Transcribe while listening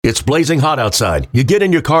It's blazing hot outside. You get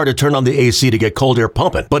in your car to turn on the AC to get cold air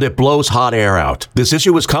pumping, but it blows hot air out. This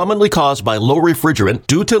issue is commonly caused by low refrigerant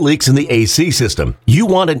due to leaks in the AC system. You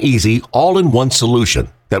want an easy, all-in-one solution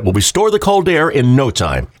that will restore the cold air in no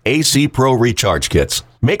time. AC Pro Recharge Kits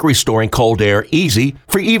make restoring cold air easy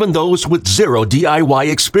for even those with zero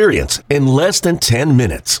DIY experience in less than 10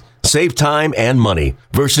 minutes. Save time and money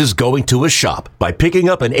versus going to a shop by picking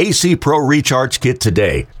up an AC Pro Recharge Kit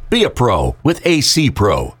today. Be a pro with AC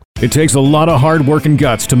Pro. It takes a lot of hard work and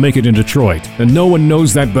guts to make it in Detroit, and no one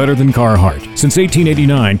knows that better than Carhartt. Since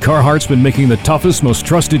 1889, Carhartt's been making the toughest, most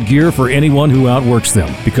trusted gear for anyone who outworks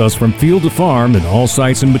them. Because from field to farm and all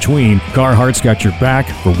sites in between, Carhartt's got your back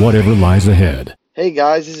for whatever lies ahead. Hey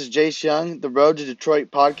guys, this is Jace Young. The Road to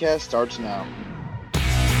Detroit podcast starts now.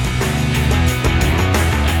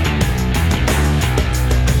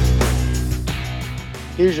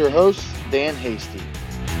 Here's your host, Dan Hasty.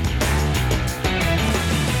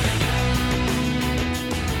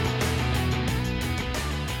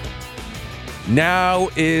 Now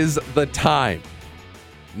is the time.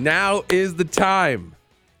 Now is the time.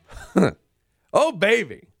 Oh,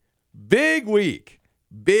 baby. Big week.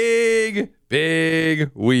 Big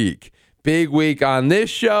week. Big week on this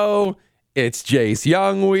show. It's Jace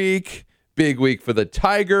Young week. Big week for the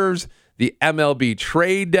Tigers. The MLB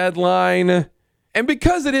trade deadline. And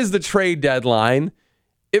because it is the trade deadline,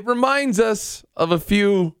 it reminds us of a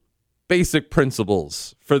few basic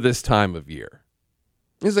principles for this time of year.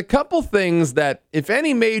 There's a couple things that if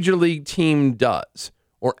any major league team does,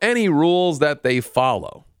 or any rules that they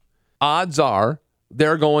follow, odds are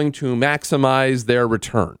they're going to maximize their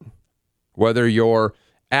return. Whether you're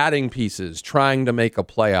adding pieces, trying to make a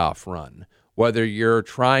playoff run, whether you're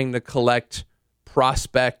trying to collect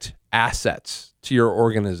prospect assets to your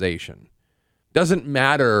organization. Doesn't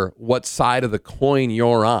matter what side of the coin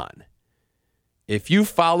you're on. If you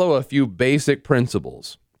follow a few basic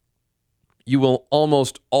principles, you will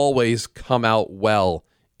almost always come out well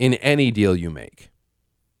in any deal you make.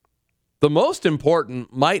 The most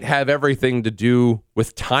important might have everything to do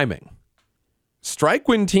with timing. Strike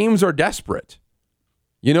when teams are desperate.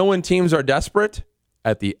 You know when teams are desperate?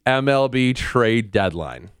 At the MLB trade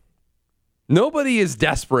deadline. Nobody is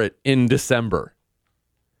desperate in December.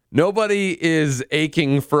 Nobody is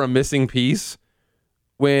aching for a missing piece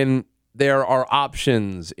when there are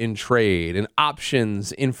options in trade and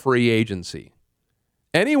options in free agency.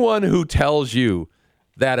 Anyone who tells you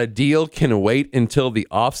that a deal can wait until the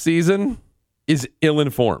offseason is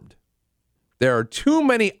ill-informed. There are too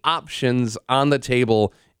many options on the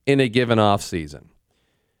table in a given offseason.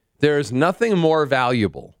 There is nothing more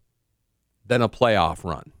valuable than a playoff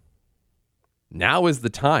run. Now is the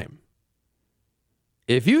time.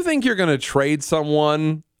 If you think you're going to trade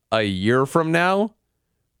someone a year from now,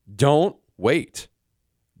 don't wait.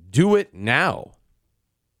 Do it now.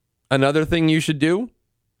 Another thing you should do,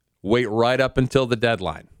 wait right up until the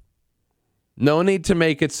deadline. No need to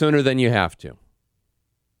make it sooner than you have to.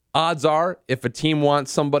 Odds are, if a team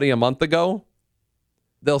wants somebody a month ago,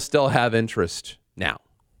 they'll still have interest now.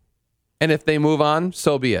 And if they move on,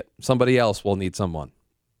 so be it. Somebody else will need someone.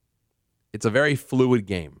 It's a very fluid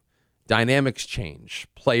game. Dynamics change.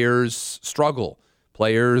 Players struggle.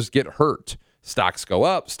 Players get hurt. Stocks go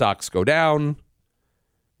up, stocks go down.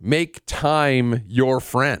 Make time your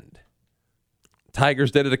friend.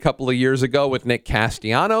 Tigers did it a couple of years ago with Nick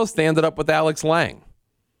Castellanos. They ended up with Alex Lang.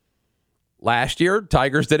 Last year,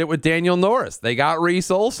 Tigers did it with Daniel Norris. They got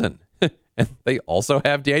Reese Olson. And they also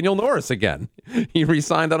have Daniel Norris again. He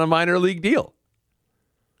re-signed on a minor league deal.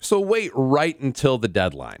 So wait right until the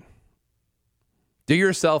deadline. Do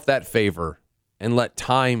yourself that favor and let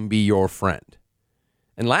time be your friend.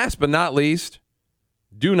 And last but not least,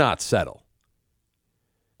 do not settle.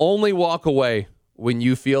 Only walk away when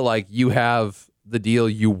you feel like you have the deal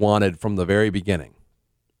you wanted from the very beginning.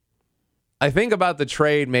 I think about the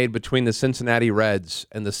trade made between the Cincinnati Reds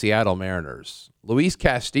and the Seattle Mariners. Luis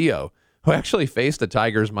Castillo, who actually faced the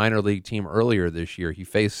Tigers minor league team earlier this year. He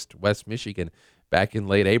faced West Michigan back in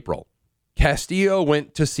late April. Castillo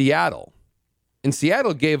went to Seattle, and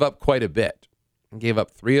Seattle gave up quite a bit. Gave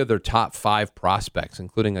up 3 of their top 5 prospects,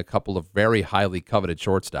 including a couple of very highly coveted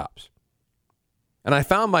shortstops. And I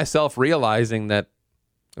found myself realizing that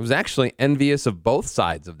I was actually envious of both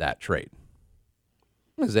sides of that trade.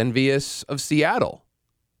 I was envious of Seattle.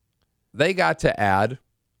 They got to add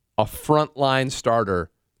a frontline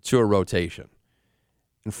starter to a rotation.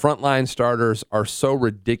 And frontline starters are so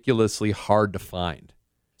ridiculously hard to find.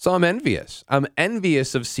 So I'm envious. I'm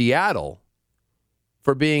envious of Seattle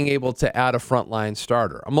for being able to add a frontline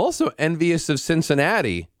starter. I'm also envious of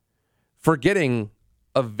Cincinnati for getting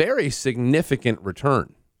a very significant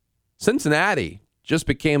return Cincinnati just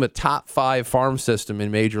became a top 5 farm system in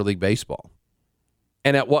Major League Baseball.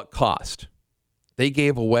 And at what cost? They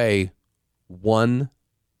gave away one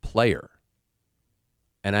player.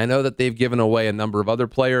 And I know that they've given away a number of other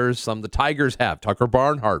players. Some the Tigers have, Tucker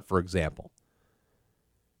Barnhart, for example.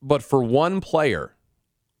 But for one player,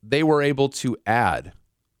 they were able to add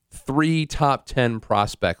 3 top 10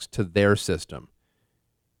 prospects to their system.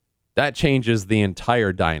 That changes the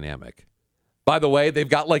entire dynamic. By the way, they've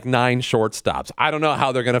got like 9 shortstops. I don't know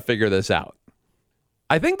how they're going to figure this out.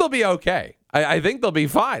 I think they'll be okay. I think they'll be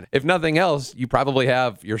fine. If nothing else, you probably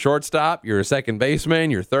have your shortstop, your second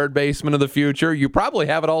baseman, your third baseman of the future. You probably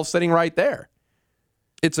have it all sitting right there.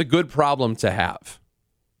 It's a good problem to have.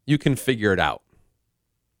 You can figure it out.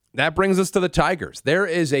 That brings us to the Tigers. There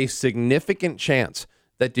is a significant chance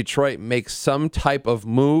that Detroit makes some type of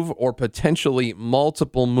move or potentially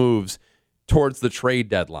multiple moves towards the trade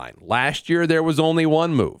deadline. Last year, there was only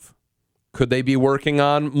one move. Could they be working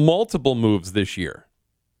on multiple moves this year?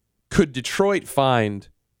 Could Detroit find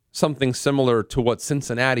something similar to what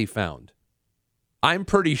Cincinnati found? I'm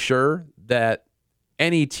pretty sure that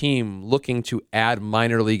any team looking to add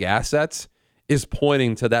minor league assets is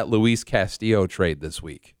pointing to that Luis Castillo trade this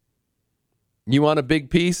week. You want a big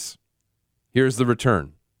piece? Here's the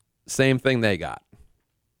return. Same thing they got.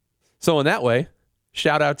 So in that way,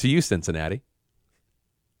 shout out to you, Cincinnati.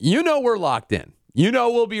 You know we're locked in. You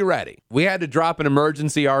know we'll be ready. We had to drop an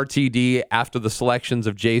emergency RTD after the selections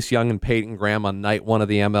of Jace Young and Peyton Graham on night 1 of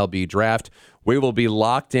the MLB draft. We will be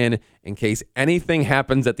locked in case anything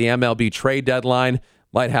happens at the MLB trade deadline.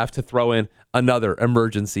 Might have to throw in another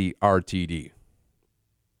emergency RTD.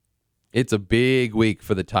 It's a big week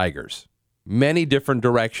for the Tigers. Many different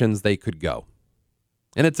directions they could go.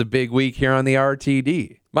 And it's a big week here on the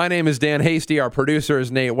RTD. My name is Dan Hasty. Our producer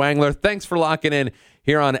is Nate Wangler. Thanks for locking in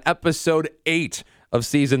here on episode 8 of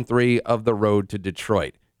season 3 of The Road to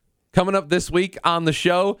Detroit. Coming up this week on the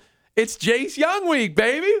show, it's Jace Young week,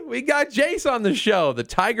 baby. We got Jace on the show. The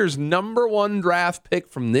Tigers' number 1 draft pick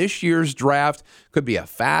from this year's draft could be a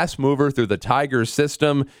fast mover through the Tigers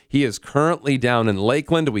system. He is currently down in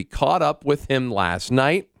Lakeland. We caught up with him last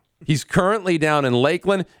night. He's currently down in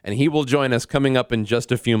Lakeland, and he will join us coming up in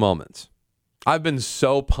just a few moments. I've been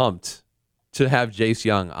so pumped to have Jace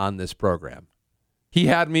Young on this program. He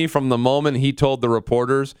had me from the moment he told the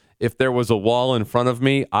reporters if there was a wall in front of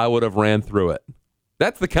me, I would have ran through it.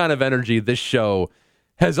 That's the kind of energy this show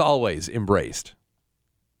has always embraced.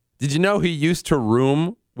 Did you know he used to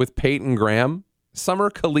room with Peyton Graham?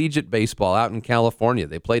 Summer collegiate baseball out in California.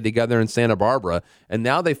 They played together in Santa Barbara, and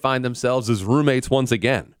now they find themselves as roommates once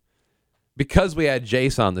again. Because we had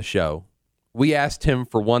Jace on the show, we asked him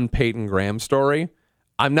for one Peyton Graham story.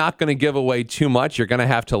 I'm not going to give away too much. You're going to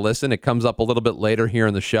have to listen. It comes up a little bit later here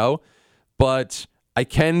in the show. But I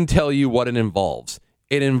can tell you what it involves.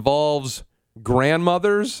 It involves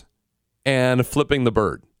grandmothers and flipping the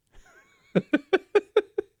bird.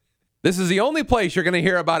 This is the only place you're going to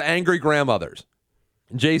hear about angry grandmothers.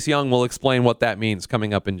 Jace Young will explain what that means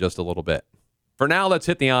coming up in just a little bit. For now, let's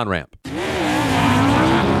hit the on-ramp.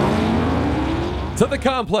 To the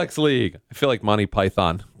Complex League. I feel like Monty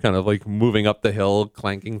Python, kind of like moving up the hill,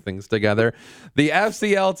 clanking things together. The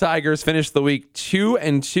FCL Tigers finished the week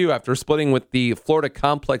 2-2 after splitting with the Florida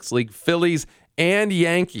Complex League Phillies and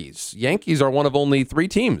Yankees. Yankees are one of only 3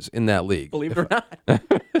 teams in that league. Believe it or not.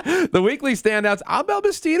 The weekly standouts, Abel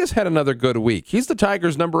Bastidas had another good week. He's the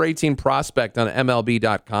Tigers' number 18 prospect on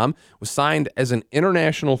MLB.com, was signed as an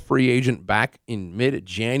international free agent back in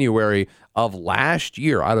mid-January of last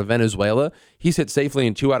year out of Venezuela. He's hit safely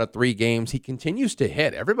in 2 out of 3 games. He continues to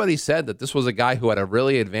hit. Everybody said that this was a guy who had a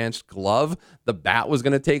really advanced glove. The bat was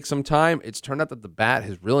going to take some time. It's turned out that the bat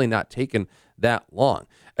has really not taken that long.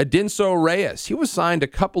 Adinso Reyes, he was signed a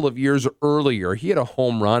couple of years earlier. He had a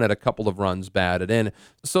home run, had a couple of runs batted in.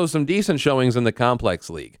 So some decent showings in the Complex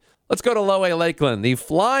League. Let's go to Low A Lakeland. The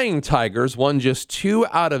Flying Tigers won just 2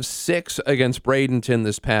 out of 6 against Bradenton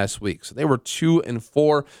this past week. So they were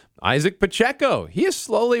 2-4. Isaac Pacheco, he is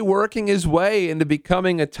slowly working his way into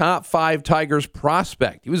becoming a top 5 Tigers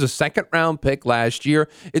prospect. He was a second-round pick last year.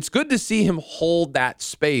 It's good to see him hold that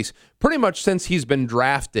space pretty much since he's been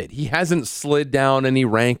drafted. He hasn't slid down any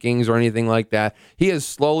rankings or anything like that. He has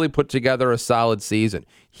slowly put together a solid season.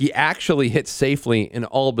 He actually hit safely in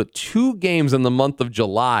all but 2 games in the month of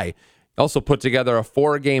July. Also put together a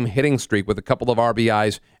 4-game hitting streak with a couple of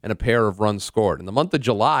RBIs and a pair of runs scored. In the month of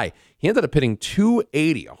July, he ended up hitting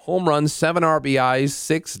 .280, a home run, 7 RBIs,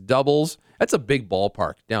 6 doubles. That's a big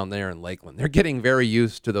ballpark down there in Lakeland. They're getting very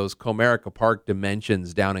used to those Comerica Park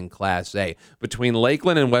dimensions down in Class A. Between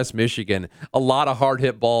Lakeland and West Michigan, a lot of hard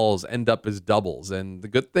hit balls end up as doubles. And the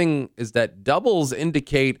good thing is that doubles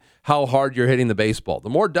indicate how hard you're hitting the baseball. The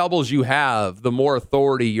more doubles you have, the more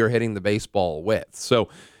authority you're hitting the baseball with. So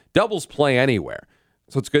doubles play anywhere.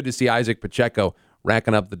 So it's good to see Isaac Pacheco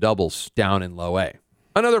racking up the doubles down in low A.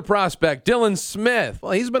 Another prospect, Dylan Smith.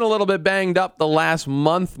 Well, he's been a little bit banged up the last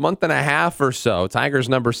month and a half or so. Tigers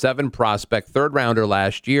number 7 prospect, third rounder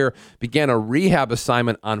last year, began a rehab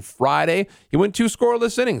assignment on Friday. He went 2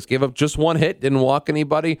 scoreless innings, gave up just 1 hit, didn't walk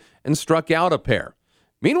anybody, and struck out a pair.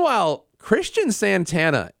 Meanwhile, Christian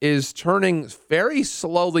Santana is turning very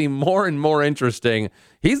slowly more and more interesting.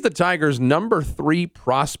 He's the Tigers number 3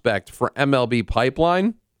 prospect for MLB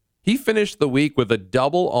Pipeline. He finished the week with a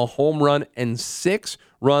double, a home run, and 6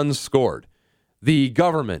 runs scored. The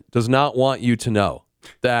government does not want you to know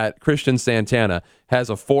that Christian Santana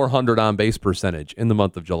has a 400 on-base percentage in the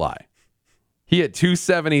month of July. He hit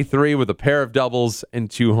 .273 with a pair of doubles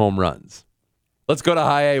and 2 home runs. Let's go to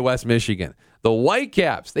High A West Michigan. The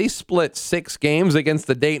Whitecaps, they split 6 games against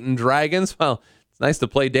the Dayton Dragons. Well, it's nice to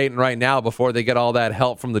play Dayton right now before they get all that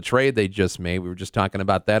help from the trade they just made. We were just talking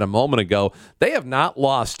about that a moment ago. They have not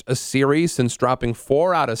lost a series since dropping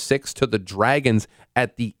 4 out of 6 to the Dragons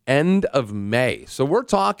at the end of May. So we're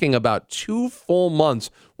talking about 2 full months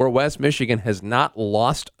where West Michigan has not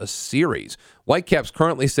lost a series. Whitecaps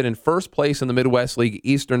currently sit in first place in the Midwest League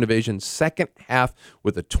Eastern Division, second half,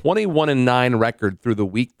 with a 21-9 record through the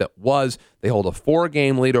week that was. They hold a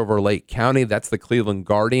 4-game lead over Lake County. That's the Cleveland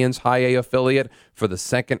Guardians High A affiliate for the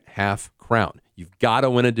second half crown. You've got to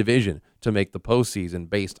win a division to make the postseason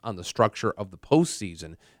based on the structure of the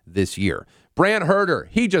postseason this year. Brant Herter,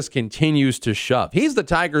 he just continues to shove. He's the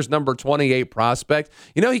Tigers' number 28 prospect.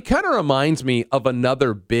 You know, he kind of reminds me of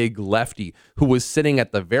another big lefty who was sitting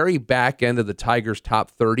at the very back end of the Tigers'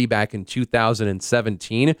 top 30 back in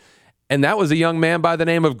 2017, and that was a young man by the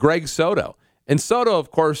name of Greg Soto. And Soto,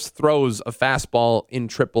 of course, throws a fastball in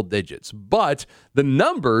triple digits, but the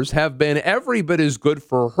numbers have been every bit as good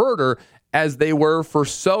for Herter as they were for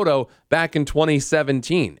Soto back in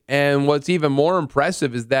 2017. And what's even more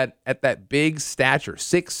impressive is that at that big stature,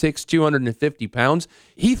 6'6", 250 pounds,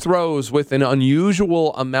 he throws with an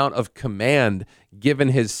unusual amount of command given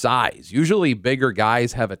his size. Usually bigger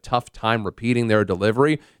guys have a tough time repeating their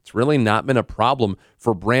delivery. It's really not been a problem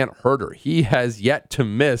for Brant Herter. He has yet to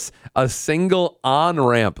miss a single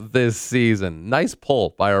on-ramp this season. Nice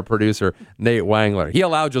pull by our producer, Nate Wangler. He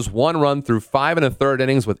allowed just 1 run through 5 1/3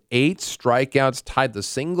 innings with 8 strikeouts, tied the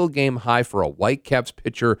single-game high for a Whitecaps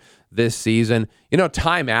pitcher this season. You know,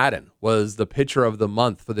 Ty Madden was the pitcher of the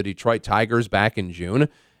month for the Detroit Tigers back in June.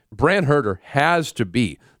 Brant Herter has to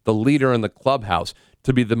be the leader in the clubhouse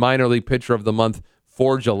to be the minor league pitcher of the month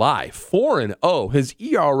for July. 4-0. His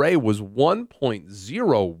ERA was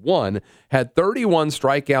 1.01, had 31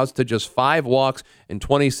 strikeouts to just 5 walks and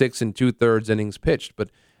 26 2/3 innings pitched. But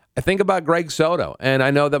I think about Greg Soto, and I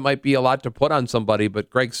know that might be a lot to put on somebody, but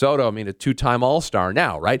Greg Soto, I mean, a 2-time All-Star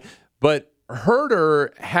now, right? But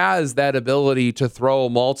Herter has that ability to throw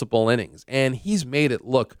multiple innings, and he's made it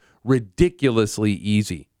look ridiculously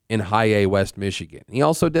easy in High A West Michigan. He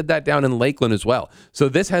also did that down in Lakeland as well. So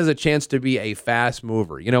this has a chance to be a fast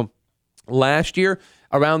mover. You know, last year,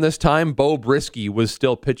 around this time, Bo Brisky was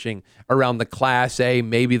still pitching around the Class A,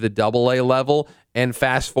 maybe the Double A level, and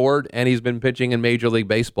fast forward, and he's been pitching in Major League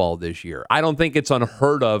Baseball this year. I don't think it's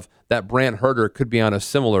unheard of that Brant Herter could be on a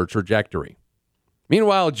similar trajectory.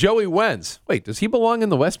 Meanwhile, Joey Wentz. Wait, does he belong in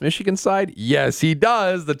the West Michigan side? Yes, he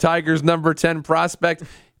does. The Tigers' number 10 prospect.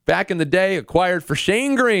 Back in the day, acquired for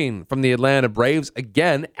Shane Green from the Atlanta Braves,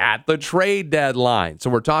 again at the trade deadline. So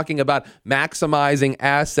we're talking about maximizing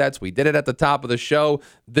assets. We did it at the top of the show.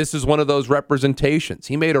 This is one of those representations.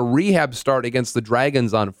 He made a rehab start against the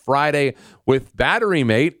Dragons on Friday with battery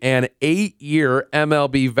mate and 8-year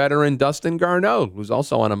MLB veteran Dustin Garneau, who's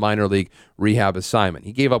also on a minor league rehab assignment.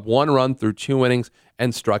 He gave up 1 run through 2 innings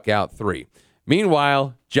and struck out 3.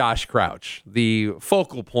 Meanwhile, Josh Crouch, the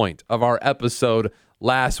focal point of our episode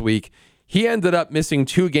last week, he ended up missing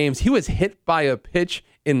 2 games. He was hit by a pitch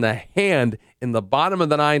in the hand in the bottom of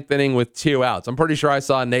the 9th inning with 2 outs. I'm pretty sure I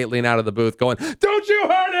saw Nate lean out of the booth going, "Don't you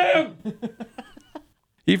hurt him!"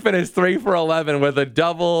 He finished 3 for 11 with a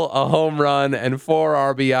double, a home run, and 4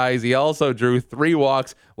 RBIs. He also drew 3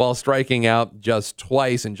 walks while striking out just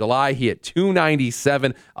twice. In July, he hit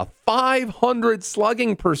 .297, a .500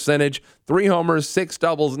 slugging percentage, 3 homers, 6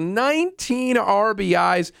 doubles, 19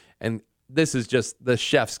 RBIs, and this is just the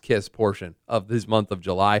chef's kiss portion of this month of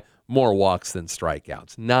July. more walks than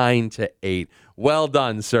strikeouts. 9-8. Well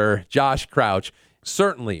done, sir. Josh Crouch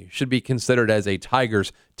certainly should be considered as a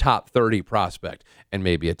Tigers top 30 prospect, and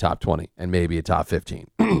maybe a top 20, and maybe a top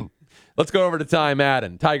 15. Let's go over to Ty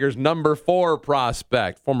Madden, Tigers number 4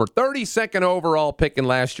 prospect, former 32nd overall pick in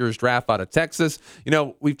last year's draft out of Texas. You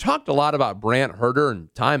know, we've talked a lot about Brant Herter,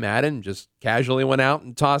 and Ty Madden just casually went out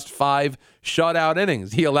and tossed 5 shutout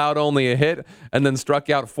innings. He allowed only a hit and then struck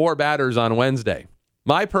out 4 batters on Wednesday.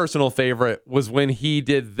 My personal favorite was when he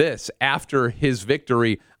did this after his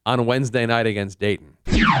victory on Wednesday night against Dayton.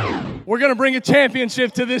 We're going to bring a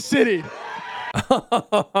championship to this city.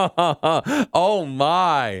 Oh,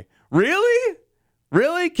 my. Really?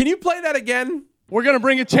 Really? Can you play that again? We're going to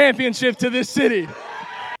bring a championship to this city.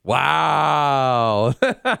 Wow.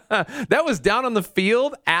 That was down on the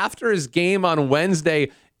field after his game on Wednesday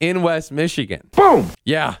in West Michigan. Boom.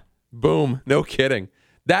 Yeah. Boom. No kidding.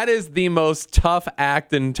 That is the most tough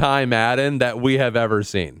act in Ty Madden that we have ever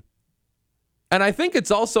seen. And I think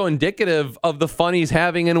it's also indicative of the fun he's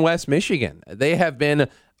having in West Michigan. They have been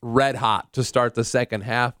red hot to start the second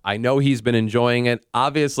half. I know he's been enjoying it.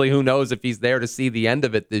 Obviously, who knows if he's there to see the end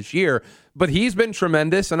of it this year, but he's been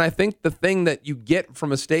tremendous. And I think the thing that you get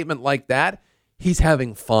from a statement like that, he's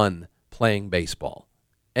having fun playing baseball.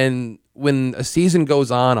 And when a season goes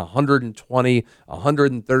on 120,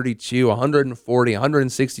 132, 140,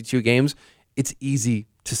 162 games, it's easy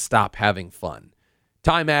to stop having fun.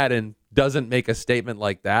 Ty Madden doesn't make a statement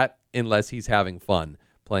like that unless he's having fun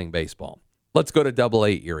playing baseball. Let's go to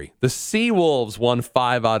Double-A Erie. The Seawolves won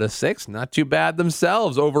 5 out of 6. Not too bad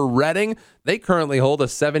themselves over Reading. They currently hold a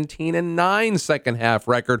 17-9 second half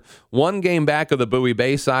record, 1 game back of the Bowie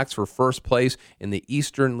Bay Sox for first place in the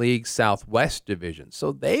Eastern League Southwest Division.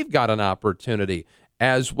 So they've got an opportunity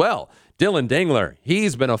as well. Dylan Dingler,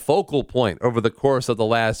 he's been a focal point over the course of the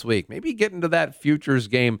last week. Maybe getting to that futures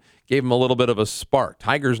game gave him a little bit of a spark.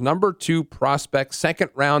 Tigers number 2 prospect,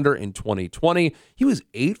 second rounder in 2020. He was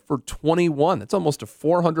 8 for 21. That's almost a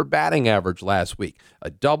 400 batting average last week.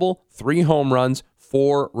 A double, 3 home runs,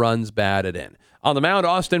 4 runs batted in. On the mound,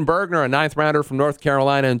 Austin Bergner, a 9th rounder from North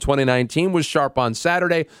Carolina in 2019, was sharp on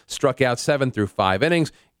Saturday, struck out 7 through 5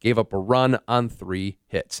 innings, gave up a run on 3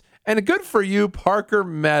 hits. And good for you, Parker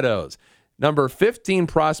Meadows. Number 15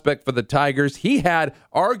 prospect for the Tigers. He had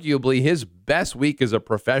arguably his best week as a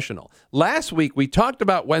professional. Last week, we talked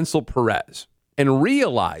about Wenzel Perez and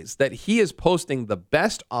realized that he is posting the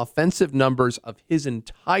best offensive numbers of his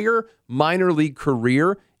entire minor league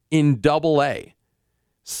career in Double-A.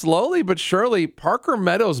 Slowly but surely, Parker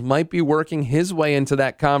Meadows might be working his way into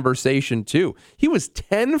that conversation too. He was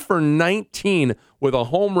 10 for 19 with a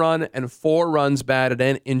home run and 4 runs batted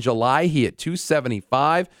in. In July, he hit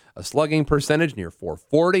 .275, a slugging percentage near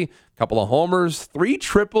 .440, a couple of homers, 3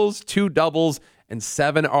 triples, 2 doubles, and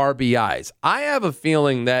 7 RBIs. I have a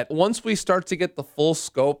feeling that once we start to get the full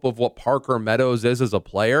scope of what Parker Meadows is as a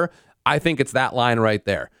player, I think it's that line right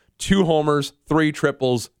there. 2 homers, 3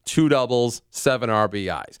 triples, 2 doubles, 7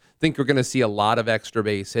 RBIs. Think we're going to see a lot of extra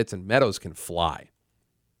base hits, and Meadows can fly.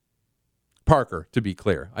 Parker, to be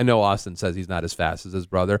clear. I know Austin says he's not as fast as his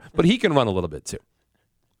brother, but he can run a little bit too.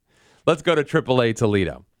 Let's go to AAA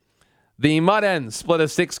Toledo. The Mud Hens split a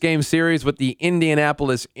 6-game series with the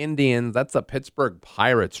Indianapolis Indians. That's the Pittsburgh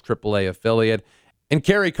Pirates AAA affiliate. And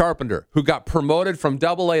Kerry Carpenter, who got promoted from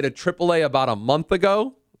AA to AAA about a month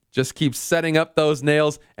ago, just keeps setting up those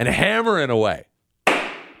nails and hammering away.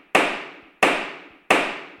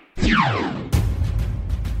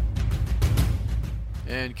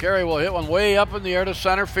 And Kerry will hit one way up in the air to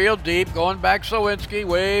center field, deep, going back Sawinski,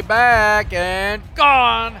 way back, and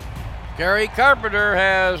gone. Kerry Carpenter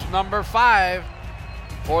has number 5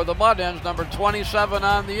 for the Mud Hens, number 27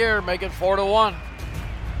 on the year, make it 4-1.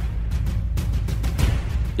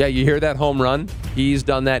 Yeah, you hear that home run? He's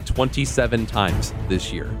done that 27 times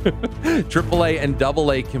this year. AAA and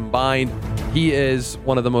AA combined, he is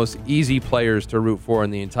one of the most easy players to root for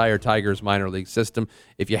in the entire Tigers minor league system.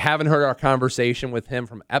 If you haven't heard our conversation with him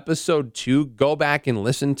from episode 2, go back and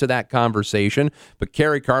listen to that conversation. But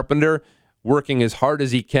Kerry Carpenter working as hard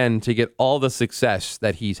as he can to get all the success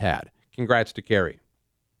that he's had. Congrats to Kerry.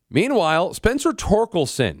 Meanwhile, Spencer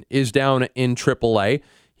Torkelson is down in AAA.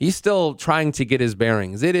 He's still trying to get his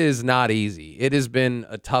bearings. It is not easy. It has been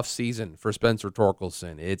a tough season for Spencer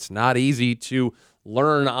Torkelson. It's not easy to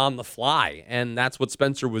learn on the fly, and that's what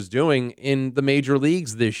Spencer was doing in the major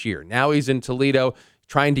leagues this year. Now he's in Toledo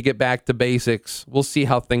trying to get back to basics. We'll see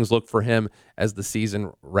how things look for him as the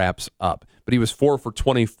season wraps up. But he was 4 for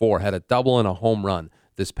 24, had a double and a home run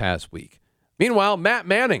this past week. Meanwhile, Matt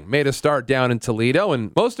Manning made a start down in Toledo,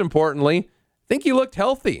 and most importantly, I think he looked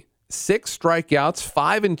healthy. 6 strikeouts,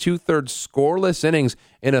 5 2/3 scoreless innings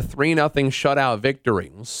in a 3-0 shutout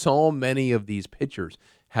victory. So many of these pitchers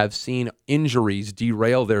have seen injuries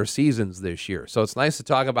derail their seasons this year. So it's nice to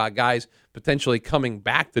talk about guys potentially coming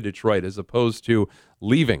back to Detroit as opposed to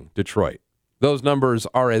leaving Detroit. Those numbers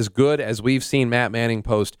are as good as we've seen Matt Manning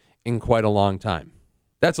post in quite a long time.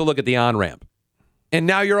 That's a look at the on-ramp. And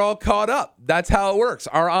now you're all caught up. That's how it works.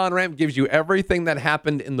 Our on-ramp gives you everything that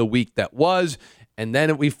happened in the week that was, and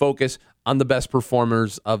then we focus on the best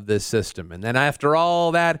performers of this system. And then after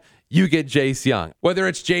all that, you get Jace Young. Whether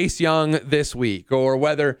it's Jace Young this week or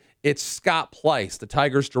whether it's Scott Pleiss, the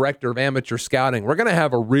Tigers director of amateur scouting, we're going to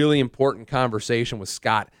have a really important conversation with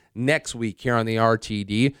Scott next week here on the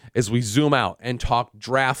RTD as we zoom out and talk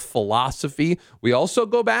draft philosophy. We also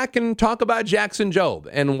go back and talk about Jackson Jobe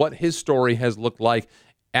and what his story has looked like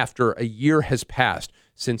after a year has passed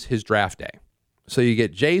since his draft day. So you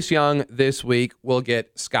get Jace Young this week. We'll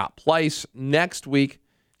get Scott Pleiss next week.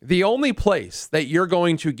 The only place that you're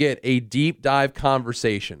going to get a deep dive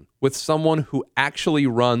conversation with someone who actually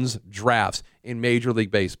runs drafts in Major League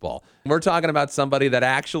Baseball. We're talking about somebody that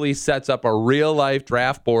actually sets up a real life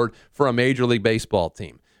draft board for a Major League Baseball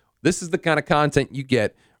team. This is the kind of content you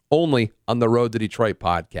get only on the Road to Detroit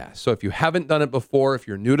podcast. So if you haven't done it before, if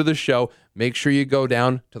you're new to the show, make sure you go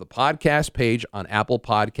down to the podcast page on Apple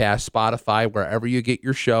Podcasts, Spotify, wherever you get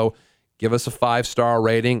your show. Give us a 5-star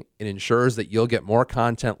rating. It ensures that you'll get more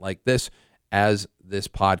content like this as this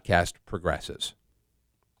podcast progresses.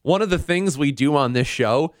 One of the things we do on this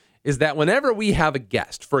show is that whenever we have a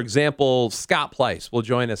guest, for example, Scott Pleiss will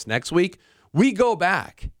join us next week, we go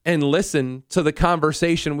back and listen to the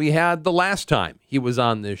conversation we had the last time he was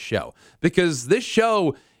on this show, because this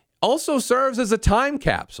show also serves as a time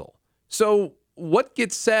capsule. So what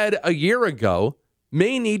gets said a year ago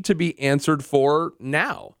may need to be answered for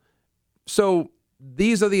now. So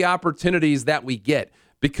these are the opportunities that we get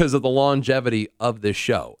because of the longevity of this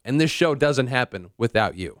show. And this show doesn't happen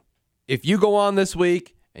without you. If you go on this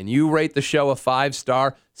week and you rate the show a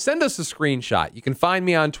 5-star, send us a screenshot. You can find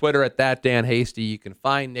me on Twitter at @DanHasty. You can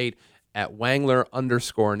find Nate at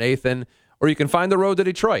Wangler_Nathan, or you can find the Road to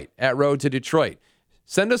Detroit at Road to Detroit.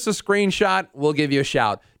 Send us a screenshot. We'll give you a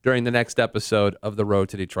shout during the next episode of the Road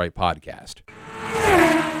to Detroit podcast.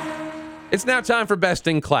 It's now time for Best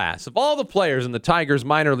in Class. Of all the players in the Tigers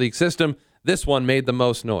minor league system, this one made the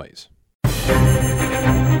most noise.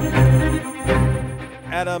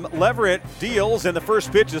 Adam Leverett deals, and the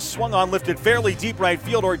first pitch is swung on, lifted fairly deep right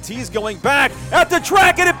field. Ortiz going back at the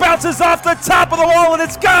track, and it bounces off the top of the wall, and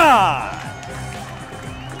it's gone.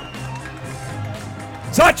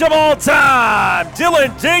 Touch of all time,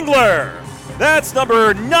 Dylan Dingler. That's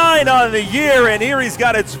number 9 on the year, and here he's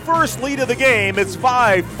got its first lead of the game. It's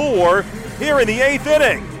 5-4 here in the 8th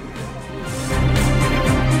inning.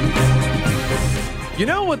 You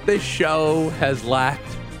know what this show has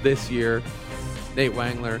lacked this year, Nate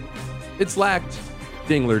Wangler? It's lacked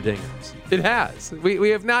Dingler Dingers. It has. We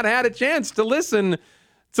have not had a chance to listen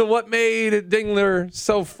to what made Dingler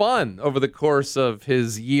so fun over the course of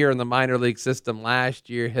his year in the minor league system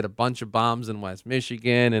last year. Hit a bunch of bombs in West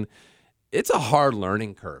Michigan, and it's a hard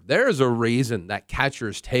learning curve. There is a reason that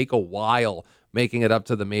catchers take a while making it up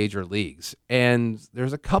to the major leagues. And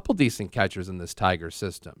there's a couple decent catchers in this Tiger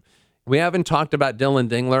system. We haven't talked about Dylan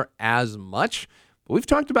Dingler as much, but we've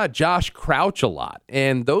talked about Josh Crouch a lot.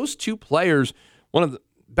 And those two players, one of the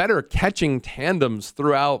better catching tandems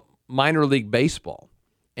throughout minor league baseball.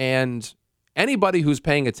 And anybody who's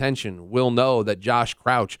paying attention will know that Josh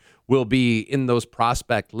Crouch will be in those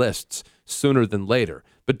prospect lists sooner than later.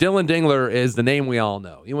 But Dylan Dingler is the name we all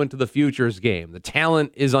know. He went to the Futures game. The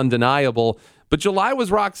talent is undeniable, but July was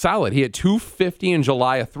rock solid. He had 250 in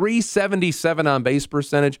July, a 377 on base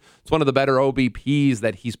percentage. It's one of the better OBPs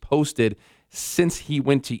that he's posted since he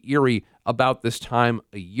went to Erie about this time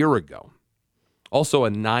a year ago. Also, a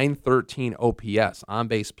 913 OPS,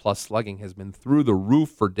 on-base plus slugging, has been through the roof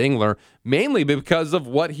for Dingler, mainly because of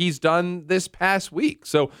what he's done this past week.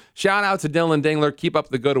 So shout out to Dylan Dingler. Keep up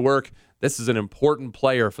the good work. This is an important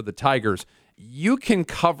player for the Tigers. You can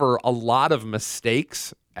cover a lot of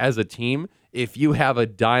mistakes as a team if you have a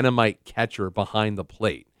dynamite catcher behind the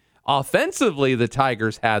plate. Offensively, the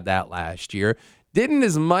Tigers had that last year. Didn't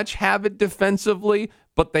as much have it defensively,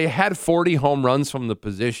 but they had 40 home runs from the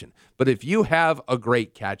position. But if you have a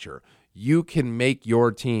great catcher, you can make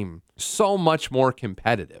your team so much more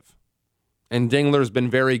competitive. And Dingler's been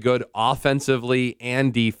very good offensively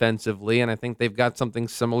and defensively, and I think they've got something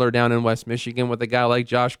similar down in West Michigan with a guy like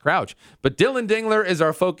Josh Crouch. But Dylan Dingler is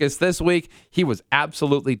our focus this week. He was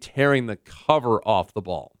absolutely tearing the cover off the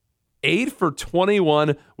ball. 8 for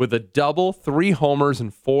 21 with a double, 3 homers,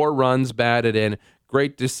 and 4 runs batted in.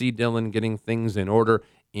 Great to see Dylan getting things in order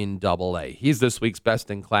in Double-A. He's this week's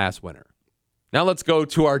best-in-class winner. Now let's go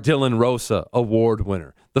to our Dylan Rosa Award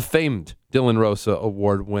winner, the famed Dylan Rosa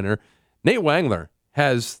Award winner. Nate Wangler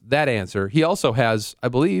has that answer. He also has, I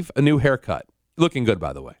believe, a new haircut. Looking good,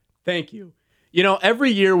 by the way. Thank you. You know,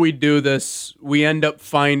 every year we do this, we end up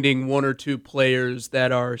finding 1 or 2 players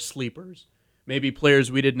that are sleepers. Maybe players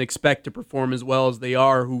we didn't expect to perform as well as they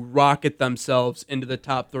are, who rocket themselves into the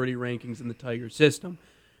top 30 rankings in the Tiger system.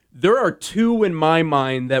 There are 2 in my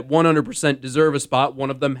mind that 100% deserve a spot. One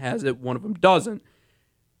of them has it, one of them doesn't.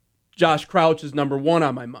 Josh Crouch is number 1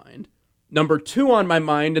 on my mind. Number 2 on my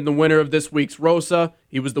mind, and the winner of this week's Rosa,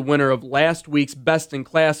 he was the winner of last week's Best in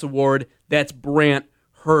Class award. That's Brant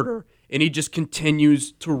Herter, and he just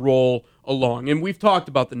continues to roll along. And we've talked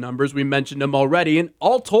about the numbers. We mentioned them already, and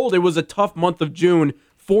all told, it was a tough month of June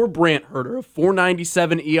for Brant Herter. A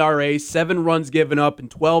 4.97 ERA, 7 runs given up in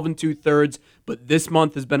 12 2/3, but this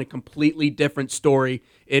month has been a completely different story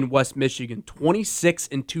in West Michigan. 26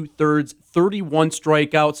 2/3, 31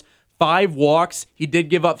 strikeouts, 5 walks. He did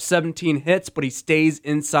give up 17 hits, but he stays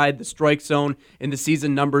inside the strike zone. In the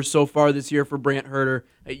season numbers so far this year for Brant Herter,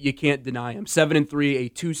 you can't deny him. 7-3, a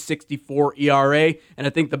 2.64 ERA, and I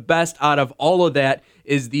think the best out of all of that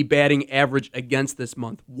is the batting average against this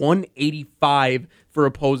month. 185 for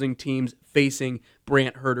opposing teams facing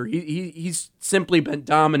Brant Herter. He's simply been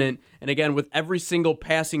dominant, and again, with every single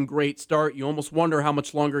passing great start, you almost wonder how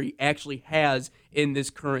much longer he actually has in this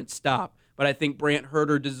current stop. But I think Brant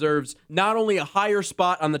Herter deserves not only a higher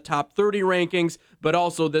spot on the top 30 rankings, but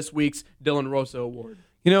also this week's Dylan Rosa Award.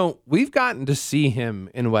 You know, we've gotten to see him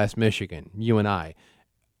in West Michigan, you and I.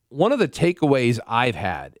 One of the takeaways I've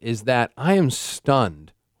had is that I am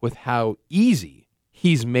stunned with how easy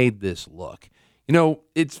he's made this look. You know,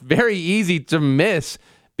 it's very easy to miss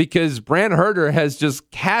because Brant Herter has just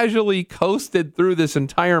casually coasted through this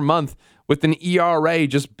entire month with an ERA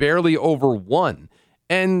just barely over 1.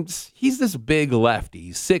 And he's this big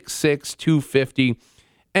lefty, 6'6", 250.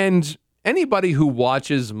 And anybody who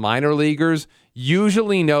watches minor leaguers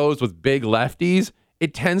usually knows with big lefties,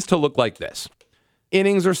 it tends to look like this.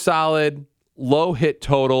 Innings are solid, low hit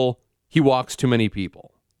total, he walks too many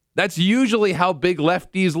people. That's usually how big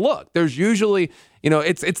lefties look. There's usually,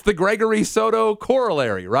 it's the Gregory Soto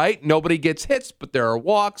corollary, right? Nobody gets hits, but there are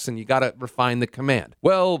walks, and you got to refine the command.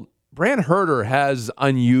 Well, Brant Herter has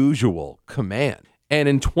unusual command. And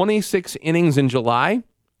in 26 innings in July,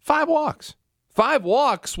 5 walks. 5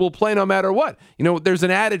 walks will play no matter what. You know, there's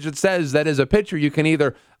an adage that says that as a pitcher, you can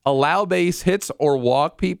either allow base hits or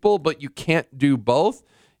walk people, but you can't do both.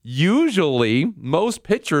 Usually, most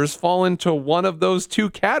pitchers fall into one of those 2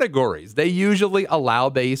 categories. They usually allow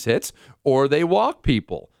base hits or they walk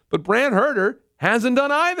people. But Brant Herter hasn't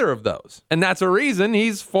done either of those. And that's a reason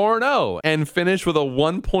he's 4-0 and finished with a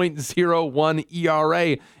 1.01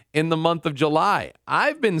 ERA in the month of July.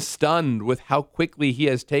 I've been stunned with how quickly he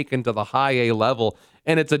has taken to the high A level,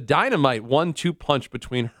 and it's a dynamite 1-2 punch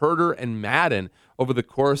between Herter and Madden over the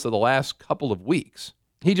course of the last couple of weeks.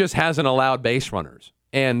 He just hasn't allowed base runners,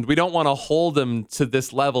 and we don't want to hold him to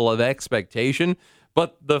this level of expectation,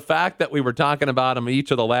 but the fact that we were talking about him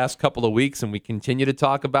each of the last couple of weeks and we continue to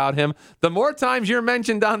talk about him, the more times you're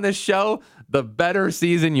mentioned on this show, the better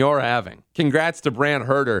season you're having. Congrats to Brant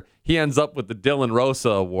Herter. He ends up with the Dylan Rosa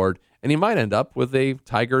Award, and he might end up with a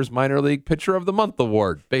Tigers Minor League Pitcher of the Month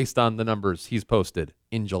Award based on the numbers he's posted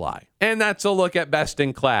in July. And that's a look at Best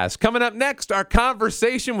in Class. Coming up next, our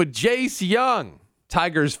conversation with Jace Jung.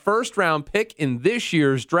 Tigers' first-round pick in this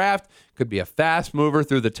year's draft could be a fast mover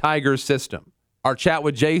through the Tigers system. Our chat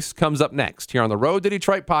with Jace comes up next here on the Road to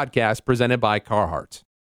Detroit podcast presented by Carhartt.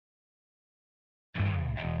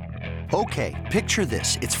 Okay, picture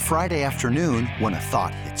this. It's Friday afternoon when a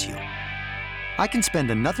thought hits you. I can spend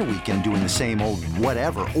another weekend doing the same old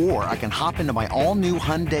whatever, or I can hop into my all-new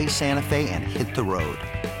Hyundai Santa Fe and hit the road.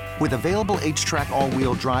 With available H-Track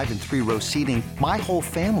all-wheel drive and 3-row seating, my whole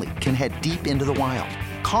family can head deep into the wild.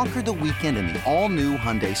 Conquer the weekend in the all-new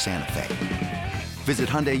Hyundai Santa Fe. Visit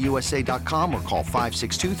HyundaiUSA.com or call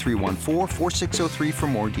 562-314-4603 for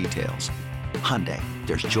more details. Hyundai,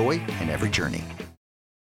 there's joy in every journey.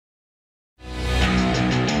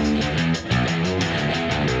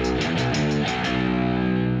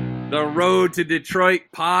 The Road to Detroit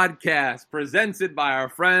podcast presented by our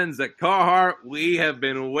friends at Carhartt. We have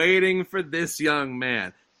been waiting for this young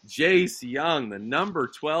man, Jace Jung, the number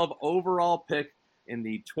 12 overall pick in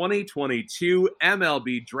the 2022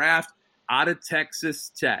 MLB draft out of Texas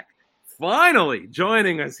Tech. finally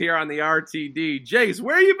joining us here on the RTD. Jace,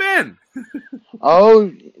 where you been?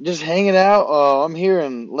 Oh, just hanging out. I'm here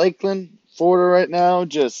in Lakeland, Florida right now.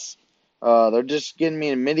 They're just getting me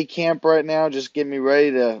in mini camp right now, just getting me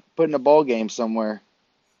ready to put in a ball game somewhere.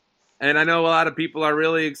 And I know a lot of people are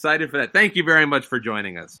really excited for that. Thank you very much for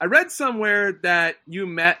joining us. I read somewhere that you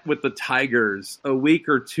met with the Tigers a week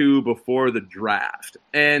or two before the draft.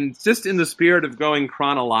 And just in the spirit of going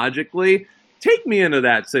chronologically, take me into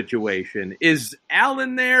that situation. Is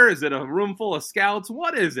Allen there? Is it a room full of scouts?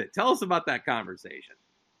 What is it? Tell us about that conversation.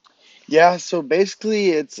 Yeah, so basically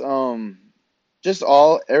it's just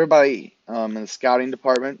everybody in the scouting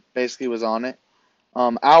department basically was on it.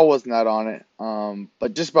 Al was not on it,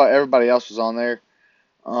 but just about everybody else was on there.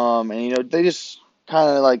 And they just kind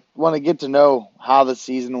of like want to get to know how the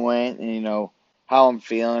season went and how I'm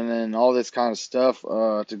feeling and all this kind of stuff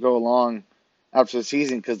to go along after the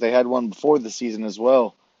season, because they had one before the season as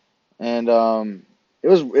well. And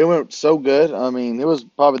it went so good. I mean, it was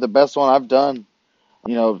probably the best one I've done,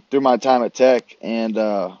 through my time at Tech. And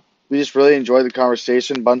we just really enjoyed the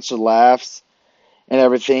conversation, bunch of laughs and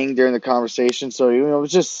everything during the conversation. So,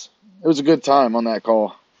 it was a good time on that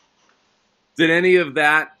call. Did any of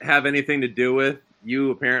that have anything to do with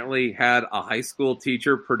you apparently had a high school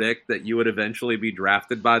teacher predict that you would eventually be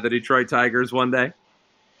drafted by the Detroit Tigers one day?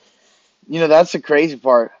 That's the crazy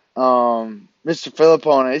part. Mr.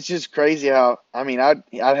 Filippone, it's just crazy how, I'd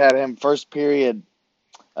had him first period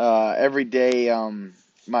every day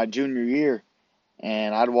my junior year,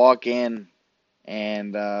 and I'd walk in,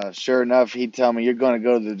 and sure enough, he'd tell me, "You're going to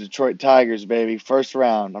go to the Detroit Tigers, baby, first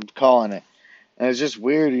round. I'm calling it." And it's just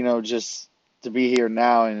weird, just to be here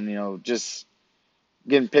now and, just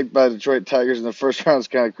getting picked by the Detroit Tigers in the first round is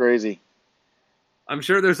kind of crazy. I'm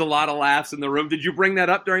sure there's a lot of laughs in the room. Did you bring that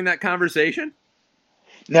up during that conversation?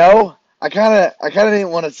 No, I kind of didn't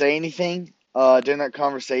want to say anything during that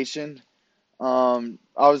conversation. I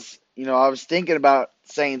was thinking about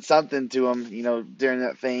saying something to him, during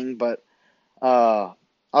that thing, but I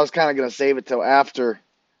was kind of going to save it till after.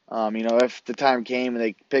 If the time came and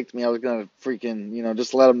they picked me, I was going to freaking,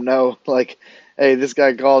 just let them know, like, hey, this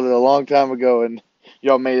guy called it a long time ago and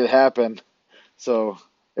y'all made it happen. So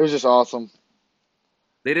it was just awesome.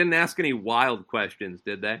 They didn't ask any wild questions,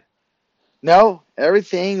 did they? No,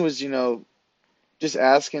 everything was, just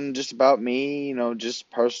asking just about me,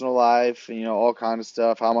 just personal life, all kind of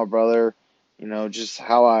stuff, how my brother, just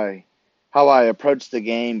how I approach the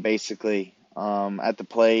game basically, at the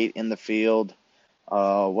plate, in the field,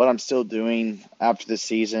 what I'm still doing after the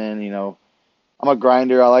season. I'm a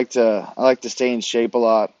grinder. I like to stay in shape a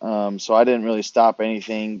lot. So I didn't really stop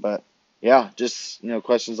anything, but yeah, just,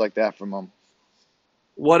 questions like that from them.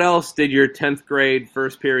 What else did your 10th grade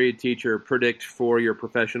first period teacher predict for your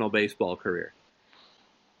professional baseball career?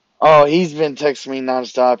 Oh, he's been texting me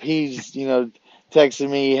nonstop. He's, texting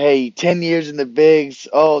me, hey, 10 years in the bigs.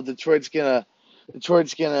 Oh, Detroit's gonna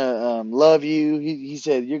love you. He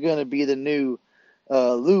said, you're gonna be the new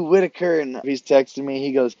Lou Whitaker. And he's texting me.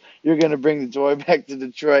 He goes, you're gonna bring the joy back to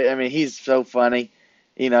Detroit. I mean, he's so funny.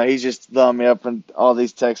 He's just thumbing me up and all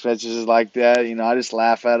these text messages like that. I just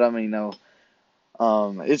laugh at him.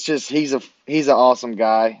 It's just he's an awesome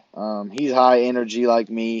guy. He's high energy like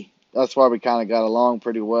me. That's why we kind of got along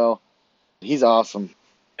pretty well. He's awesome.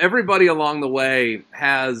 Everybody along the way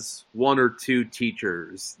has one or two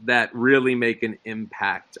teachers that really make an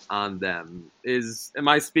impact on them. Am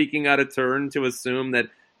I speaking out of turn to assume that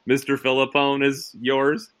Mr. Filippone is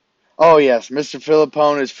yours? Oh, yes. Mr.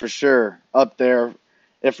 Filippone is for sure up there,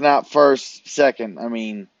 if not first, second. I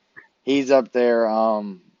mean, he's up there.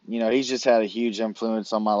 He's just had a huge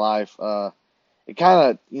influence on my life. It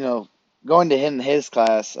kind of, going to him in his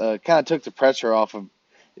class kind of took the pressure off of,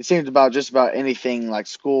 it seems, about just about anything like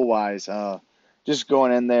school-wise. Just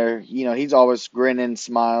going in there, he's always grinning,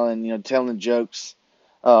 smiling, telling jokes.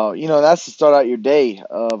 That's to start out your day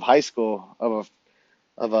of high school, of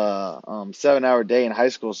a 7-hour day in high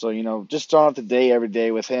school. So, just starting out the day every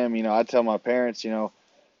day with him, I tell my parents,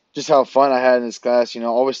 just how fun I had in this class.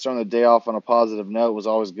 Always starting the day off on a positive note was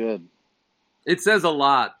always good. It says a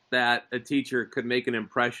lot that a teacher could make an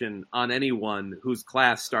impression on anyone whose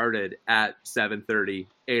class started at 7:30,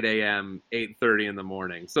 8 a.m., 8:30 in the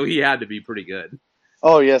morning. So he had to be pretty good.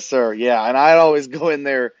 Oh, yes, sir. Yeah, and I'd always go in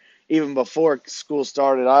there even before school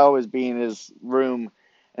started. I always be in his room.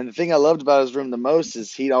 And the thing I loved about his room the most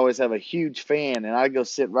is he'd always have a huge fan, and I'd go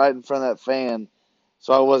sit right in front of that fan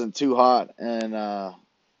so I wasn't too hot. And that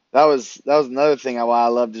was another thing why I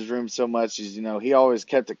loved his room so much is, he always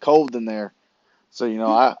kept it cold in there. So,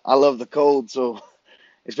 I love the cold, so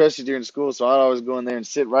especially during school. So I'd always go in there and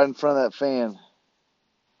sit right in front of that fan.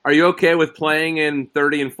 Are you okay with playing in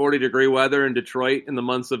 30 and 40 degree weather in Detroit in the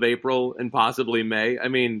months of April and possibly May? I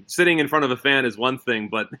mean, sitting in front of a fan is one thing,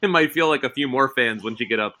 but it might feel like a few more fans once you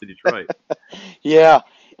get up to Detroit. Yeah,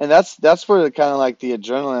 and that's where the kind of like the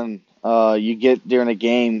adrenaline you get during a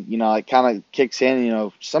game, it kind of kicks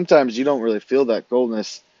in. Sometimes you don't really feel that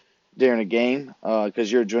coldness during a game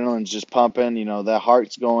because your adrenaline's just pumping. That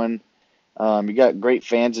heart's going. You got great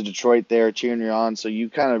fans in Detroit there cheering you on, so you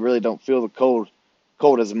kind of really don't feel the cold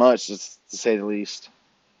as much, to say the least.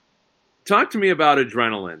 Talk to me about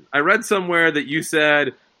adrenaline. I read somewhere that you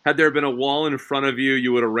said had there been a wall in front of you,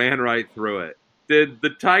 you would have ran right through it. Did the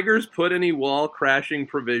Tigers put any wall crashing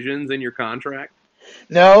provisions in your contract?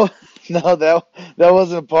 No, that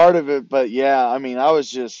wasn't a part of it. But yeah, I mean, I was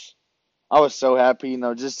so happy,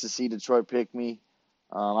 just to see Detroit pick me.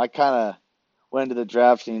 I kind of went into the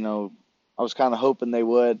draft, I was kind of hoping they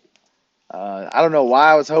would. I don't know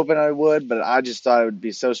why I was hoping I would, but I just thought it would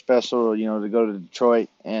be so special, to go to Detroit.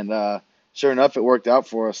 And sure enough, it worked out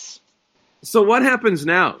for us. So what happens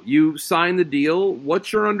now? You sign the deal.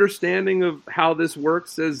 What's your understanding of how this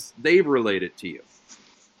works as they've related to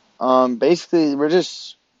you? Basically, we're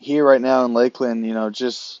just here right now in Lakeland,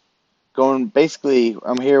 just going. Basically,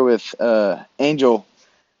 I'm here with Angel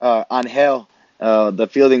Angel, the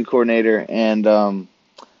fielding coordinator, and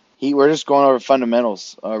we're just going over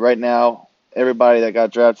fundamentals. Right now, everybody that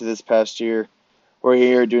got drafted this past year, we're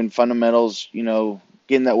here doing fundamentals,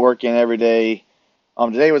 getting that work in every day.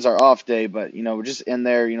 Today was our off day, but, we're just in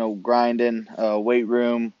there, grinding, weight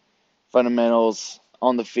room, fundamentals,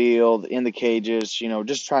 on the field, in the cages,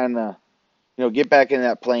 just trying to, get back in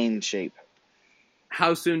that playing shape.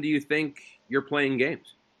 How soon do you think you're playing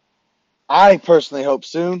games? I personally hope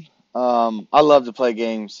soon. I love to play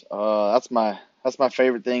games. That's my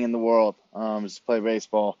favorite thing in the world, is to play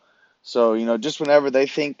baseball. So, just whenever they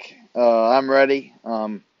think I'm ready,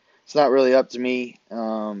 it's not really up to me.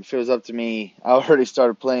 If it was up to me, I already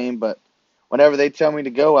started playing. But whenever they tell me to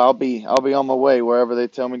go, I'll be on my way wherever they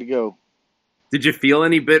tell me to go. Did you feel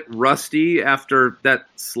any bit rusty after that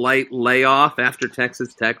slight layoff after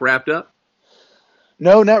Texas Tech wrapped up?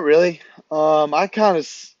 No, not really. I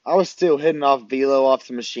was still hitting off velo off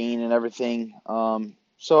the machine and everything.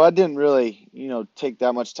 So I didn't really, take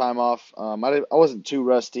that much time off. I wasn't too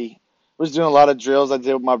rusty. I was doing a lot of drills I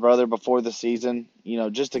did with my brother before the season,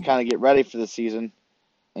 just to kind of get ready for the season.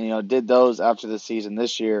 And, did those after the season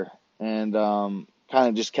this year. And kind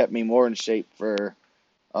of just kept me more in shape for,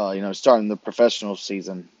 starting the professional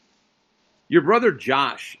season. Your brother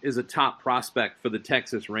Josh is a top prospect for the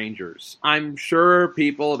Texas Rangers. I'm sure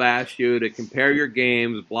people have asked you to compare your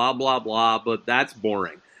games, blah, blah, blah, but that's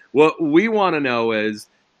boring. What we want to know is,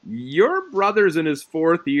 your brother's in his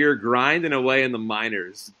fourth year grinding away in the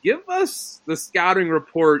minors. Give us the scouting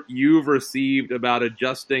report you've received about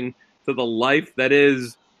adjusting to the life that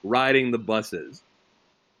is riding the buses.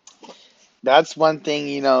 That's one thing,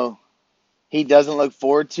 he doesn't look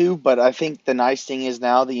forward to, but I think the nice thing is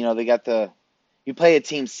now that, you play a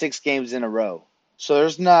team 6 games in a row. So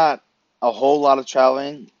there's not a whole lot of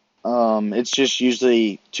traveling. It's just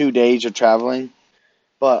usually 2 days of traveling.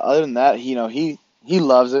 But other than that, he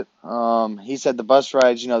loves it. He said the bus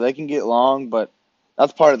rides, they can get long, but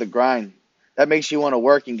that's part of the grind. That makes you want to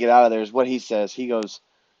work and get out of there is what he says. He goes,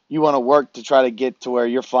 you want to work to try to get to where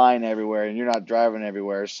you're flying everywhere and you're not driving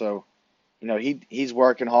everywhere. So, he's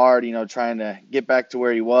working hard, trying to get back to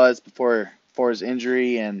where he was before his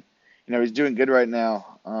injury. And, he's doing good right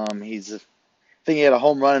now. I think he had a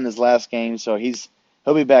home run in his last game, so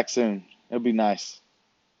he'll be back soon. It'll be nice.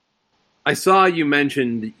 I saw you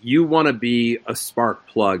mentioned you want to be a spark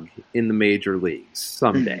plug in the major leagues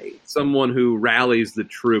someday, someone who rallies the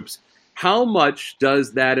troops. How much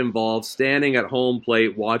does that involve standing at home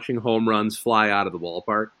plate, watching home runs fly out of the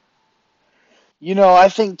ballpark? I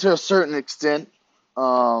think to a certain extent,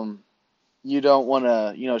 you don't want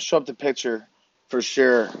to, show up the pitcher for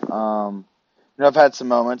sure. I've had some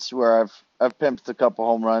moments where I've pimped a couple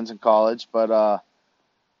home runs in college, but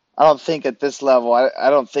I don't think at this level, I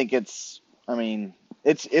don't think it's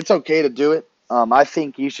okay to do it. I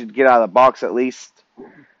think you should get out of the box at least.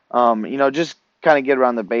 Just kind of get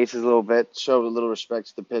around the bases a little bit, show a little respect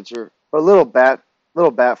to the pitcher. But a little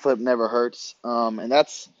bat flip never hurts. And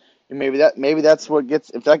that's maybe that's what gets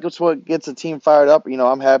a team fired up.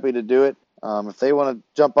 I'm happy to do it. If they want to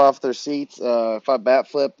jump off their seats, if I bat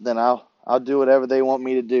flip, then I'll do whatever they want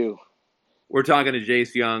me to do. We're talking to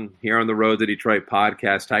Jace Jung here on the Road to Detroit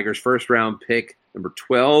podcast. Tigers' first-round pick, number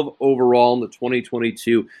 12 overall in the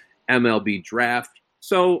 2022 MLB draft.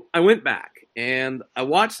 So I went back, and I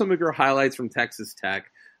watched some of your highlights from Texas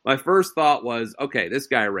Tech. My first thought was, okay, this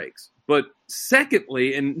guy rakes. But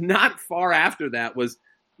secondly, and not far after that, was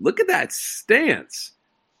look at that stance.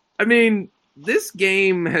 I mean, this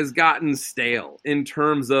game has gotten stale in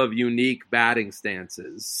terms of unique batting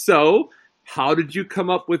stances. So how did you come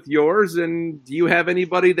up with yours, and do you have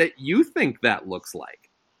anybody that you think that looks like?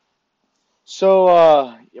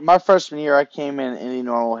 So, my freshman year, I came in any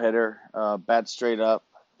normal hitter, bat straight up,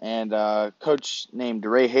 and coach named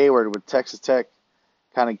Ray Hayward with Texas Tech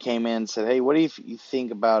kind of came in and said, hey, what do you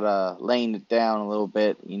think about laying it down a little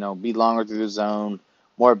bit, be longer through the zone,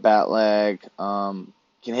 more bat lag, can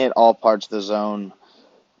hit all parts of the zone.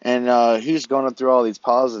 And he was going through all these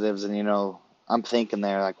positives, and, I'm thinking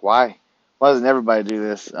there, like, why doesn't everybody do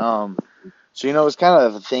this? So, it's kind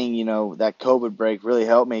of a thing, that COVID break really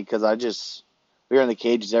helped me because we were in the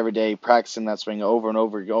cages every day practicing that swing over and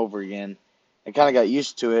over again. I kind of got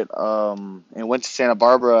used to it and went to Santa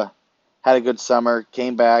Barbara, had a good summer,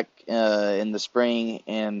 came back in the spring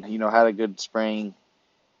and, had a good spring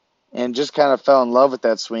and just kind of fell in love with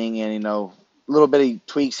that swing and, little bitty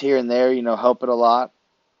tweaks here and there, help it a lot.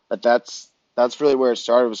 But that's really where it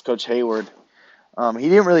started was Coach Hayward. He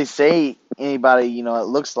didn't really say anybody, it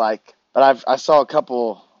looks like. But I saw a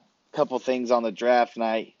couple things on the draft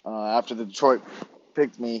night after the Detroit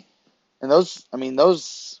picked me, and those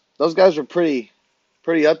guys were pretty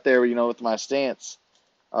up there, with my stance.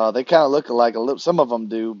 They kind of look alike. Some of them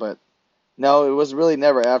do, but no, it was really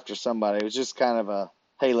never after somebody. It was just kind of a,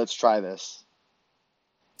 hey, let's try this.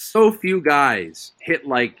 So few guys hit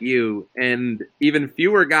like you, and even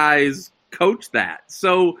fewer guys coach that.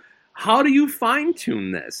 So how do you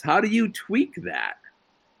fine-tune this? How do you tweak that?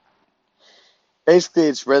 Basically,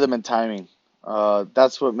 it's rhythm and timing.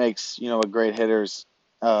 That's what makes, a great hitter's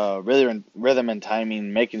rhythm and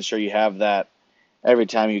timing, making sure you have that every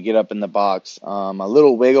time you get up in the box. A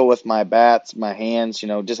little wiggle with my bats, my hands,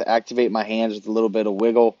 just activate my hands with a little bit of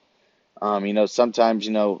wiggle. Sometimes,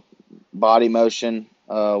 body motion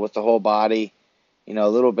with the whole body, a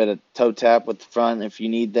little bit of toe tap with the front if you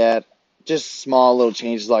need that. Just small little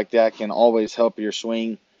changes like that can always help your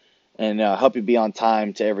swing and help you be on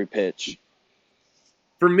time to every pitch.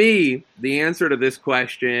 For me, the answer to this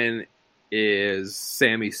question is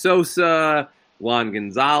Sammy Sosa, Juan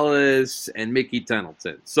Gonzalez, and Mickey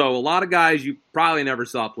Tettleton. So a lot of guys you probably never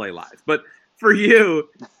saw play live. But for you,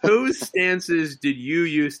 whose stances did you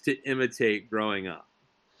used to imitate growing up?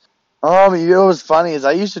 What was funny is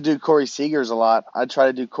I used to do Corey Seager's a lot. I try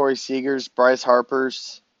to do Corey Seager's, Bryce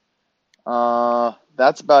Harper's.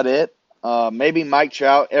 That's about it. Maybe Mike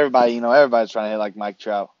Trout. Everybody's trying to hit like Mike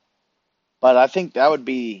Trout. But I think that would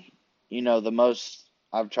be, the most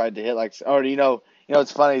I've tried to hit like. Or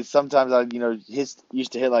it's funny. Sometimes I,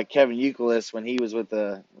 used to hit like Kevin Youkilis when he was with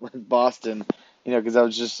Boston. Because that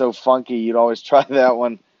was just so funky. You'd always try that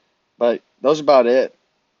one. But those are about it.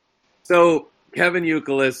 So Kevin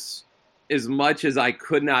Youkilis, as much as I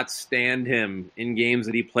could not stand him in games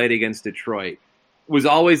that he played against Detroit, was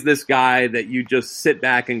always this guy that you just sit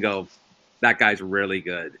back and go, that guy's really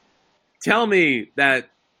good. Tell me that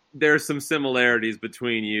there's some similarities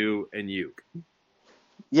between you and Uke.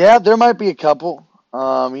 Yeah, there might be a couple.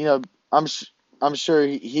 I'm sure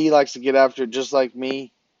he likes to get after it just like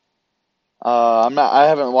me. I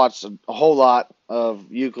haven't watched a whole lot of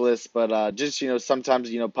Youkilis, but just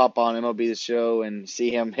sometimes pop on MLB The Show and see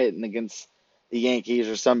him hitting against the Yankees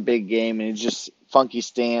or some big game, and he's just funky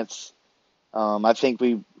stance. I think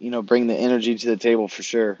we bring the energy to the table for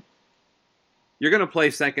sure. You're going to play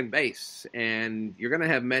second base, and you're going to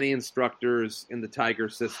have many instructors in the Tiger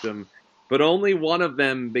system, but only one of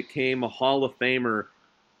them became a Hall of Famer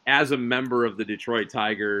as a member of the Detroit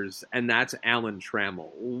Tigers, and that's Alan Trammell.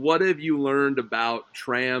 What have you learned about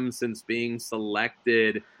Tram since being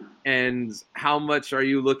selected, and how much are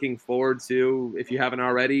you looking forward to, if you haven't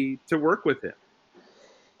already, to work with him?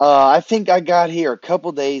 I think I got here a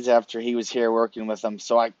couple days after he was here working with him,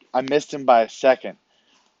 so I missed him by a second.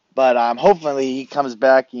 But hopefully he comes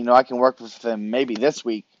back. I can work with him maybe this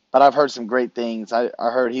week. But I've heard some great things. I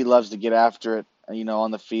heard he loves to get after it,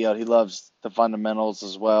 on the field. He loves the fundamentals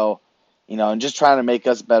as well, and just trying to make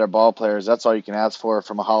us better ball players. That's all you can ask for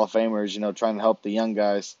from a Hall of Famer is, trying to help the young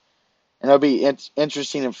guys. And it'll be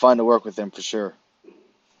interesting and fun to work with him for sure.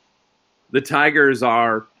 The Tigers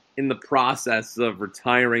are in the process of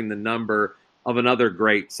retiring the number of another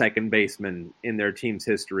great second baseman in their team's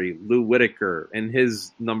history, Lou Whitaker, and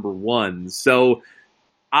his number 1. So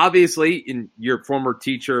obviously, your former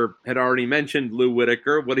teacher had already mentioned Lou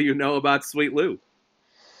Whitaker. What do you know about Sweet Lou?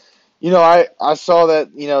 I saw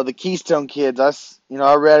that, the Keystone Kids.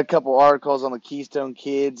 I read a couple articles on the Keystone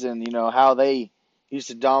Kids and, how they used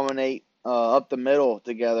to dominate up the middle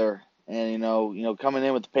together. And coming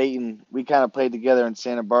in with Peyton, we kind of played together in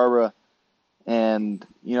Santa Barbara. And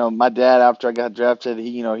my dad, after I got drafted,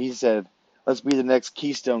 he said, "Let's be the next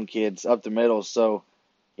Keystone kids up the middle." So,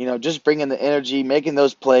 just bringing the energy, making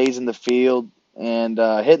those plays in the field, and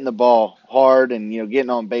hitting the ball hard, and getting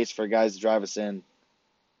on base for guys to drive us in.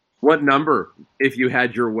 What number, if you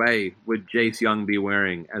had your way, would Jace Young be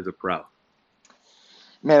wearing as a pro?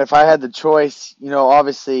 Man, if I had the choice,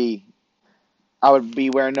 obviously I would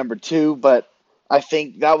be wearing number 2, but I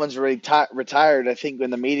think that one's already retired. I think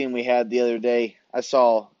in the meeting we had the other day, I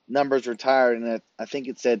saw numbers retired, and I think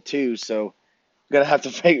it said 2, so I'm going to have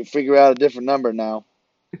to figure out a different number now.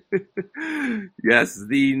 Yes,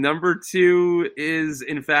 the number 2 is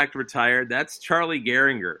in fact retired. That's Charlie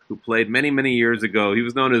Gehringer, who played many, many years ago. He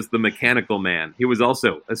was known as the Mechanical Man. He was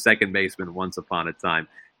also a second baseman once upon a time.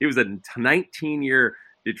 He was a 19-year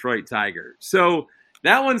Detroit Tiger. So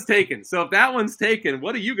that one's taken. So if that one's taken,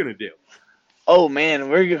 what are you going to do? Oh, man,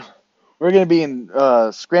 we're going to be in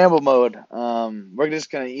scramble mode. We're just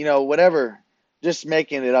going to, whatever. Just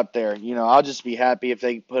making it up there. I'll just be happy if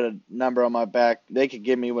they put a number on my back. They could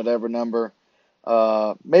give me whatever number.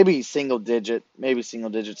 Maybe single digit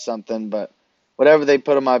something, but whatever they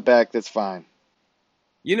put on my back, that's fine.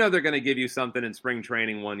 They're going to give you something in spring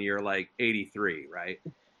training one year like 83, right?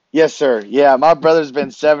 Yes, sir. Yeah, my brother's been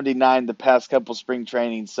 79 the past couple spring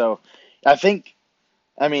trainings, so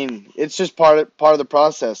it's just part of the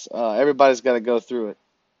process. Everybody's got to go through it.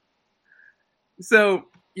 So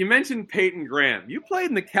you mentioned Peyton Graham. You played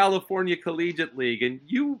in the California Collegiate League, and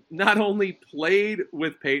you not only played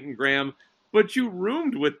with Peyton Graham, but you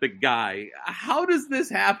roomed with the guy. How does this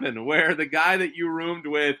happen, where the guy that you roomed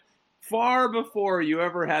with far before you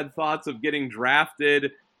ever had thoughts of getting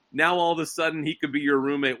drafted, now all of a sudden he could be your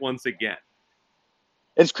roommate once again?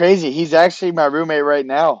 It's crazy. He's actually my roommate right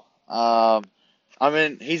now.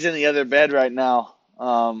 He's in the other bed right now,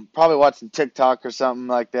 probably watching TikTok or something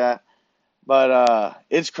like that. But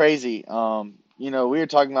it's crazy. We were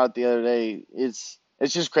talking about it the other day. It's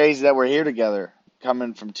just crazy that we're here together,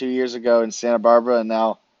 coming from 2 years ago in Santa Barbara, and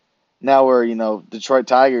now we're Detroit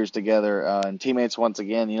Tigers together and teammates once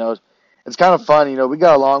again. It's kind of fun. We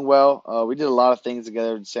got along well. We did a lot of things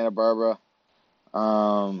together in Santa Barbara.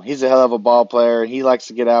 He's a hell of a ball player. He likes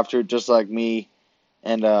to get after it just like me,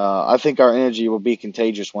 and I think our energy will be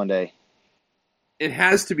contagious one day. It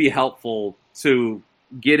has to be helpful to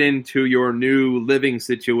get into your new living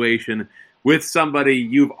situation with somebody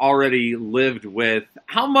you've already lived with.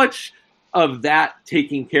 How much of that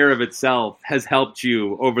taking care of itself has helped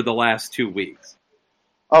you over the last 2 weeks?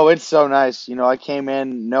 Oh, it's so nice. I came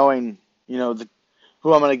in knowing, who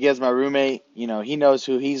I'm going to get as my roommate. He knows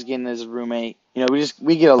who he's getting as a roommate.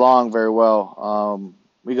 We get along very well.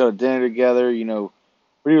 We go to dinner together. We do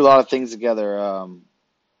a lot of things together.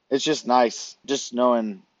 It's just nice, just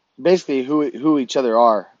knowing basically who each other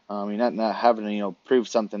are. Not having to prove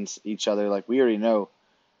something to each other. Like, we already know.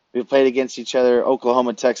 We've played against each other,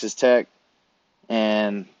 Oklahoma, Texas Tech,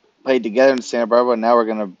 and played together in Santa Barbara. And now we're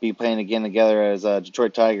going to be playing again together as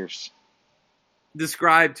Detroit Tigers.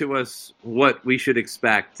 Describe to us what we should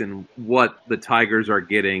expect and what the Tigers are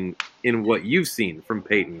getting in what you've seen from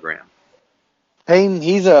Peyton Graham. Peyton,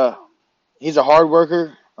 he's a hard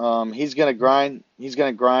worker. He's gonna grind. He's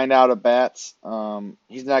gonna grind out at bats.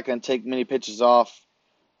 He's not gonna take many pitches off.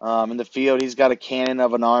 In the field, he's got a cannon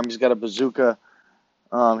of an arm. He's got a bazooka.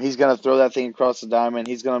 He's gonna throw that thing across the diamond.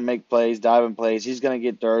 He's gonna make plays, diving plays. He's gonna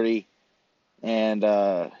get dirty,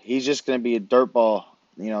 and he's just gonna be a dirt ball.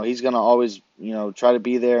 He's gonna always try to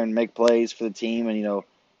be there and make plays for the team, and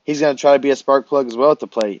he's gonna try to be a spark plug as well at the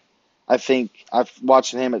plate. I think I've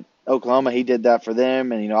watched him at Oklahoma. He did that for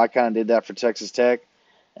them, and I kind of did that for Texas Tech.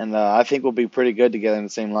 And I think we'll be pretty good together in the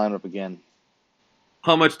same lineup again.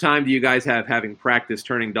 How much time do you guys have having practice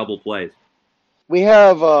turning double plays? We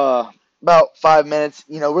have about 5 minutes.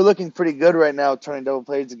 We're looking pretty good right now turning double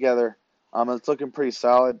plays together. It's looking pretty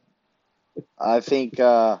solid. I think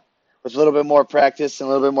with a little bit more practice and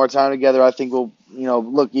a little bit more time together, I think we'll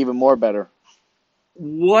look even more better.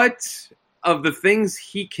 What of the things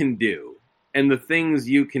he can do and the things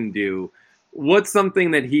you can do, what's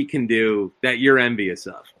something that he can do that you're envious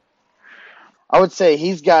of? I would say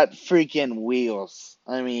he's got freaking wheels.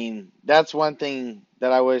 That's one thing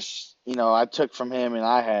that I wish, I took from him and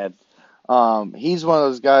I had. He's one of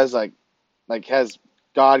those guys like has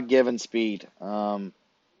God-given speed.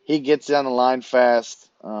 He gets down the line fast.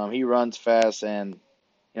 He runs fast, and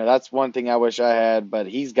that's one thing I wish I had, but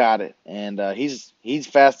he's got it, and he's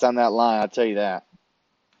fast on that line, I'll tell you that.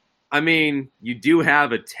 You do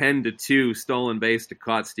have a 10-2 stolen base to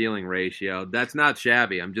caught stealing ratio. That's not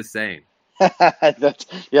shabby, I'm just saying.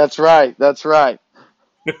 That's right. That's right.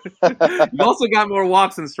 You've also got more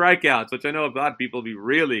walks and strikeouts, which I know a lot of people will be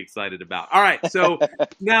really excited about. All right, so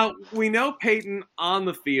now we know Peyton on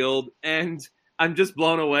the field, and I'm just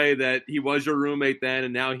blown away that he was your roommate then,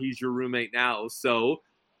 and now he's your roommate now. So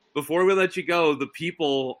before we let you go, the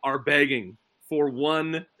people are begging for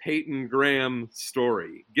one Peyton Graham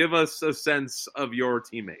story. Give us a sense of your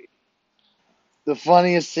teammate. The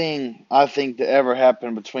funniest thing I think that ever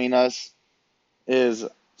happened between us is,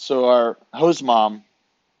 so our host mom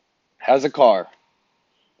has a car,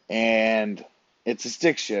 and it's a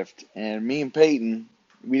stick shift. And me and Peyton,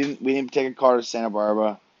 we didn't take a car to Santa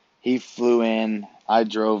Barbara. He flew in. I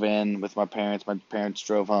drove in with my parents. My parents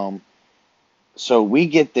drove home. So we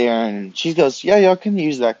get there, and she goes, "Yeah, y'all can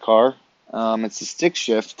use that car. It's a stick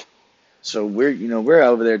shift." So we're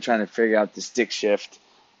over there trying to figure out the stick shift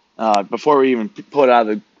before we even pull it out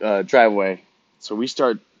of the driveway. So we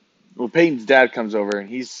start. Well, Peyton's dad comes over, and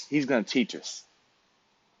he's going to teach us.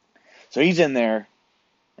 So he's in there,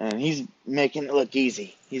 and he's making it look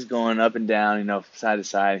easy. He's going up and down, side to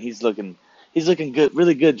side. He's looking good,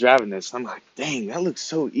 really good driving this. I'm like, dang, that looks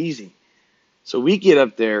so easy. So we get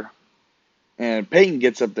up there, and Peyton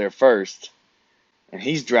gets up there first, and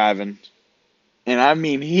he's driving. And I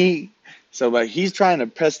mean, he's trying to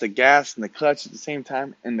press the gas and the clutch at the same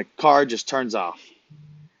time, and the car just turns off.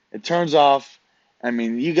 It turns off. I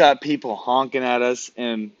mean, you got people honking at us,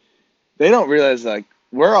 and they don't realize, like,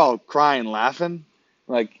 we're all crying, laughing.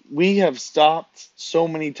 Like, we have stopped so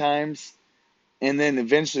many times, and then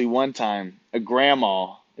eventually one time, a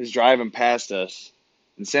grandma is driving past us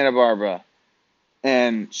in Santa Barbara,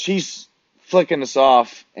 and she's flicking us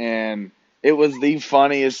off, and it was the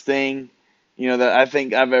funniest thing, that I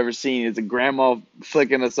think I've ever seen, is a grandma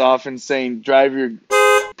flicking us off and saying, "Drive your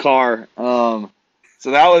car."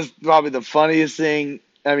 So that was probably the funniest thing.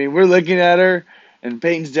 I mean, we're looking at her, and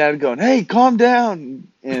Peyton's dad going, "Hey, calm down."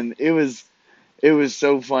 And it was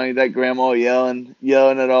so funny, that grandma yelling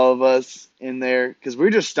at all of us in there, because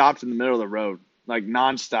we just stopped in the middle of the road, like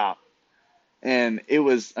nonstop. And it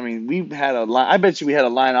was, I mean, we had a line. I bet you we had a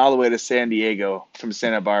line all the way to San Diego from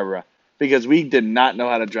Santa Barbara, because we did not know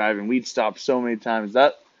how to drive, and we'd stopped so many times.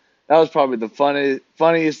 That was probably the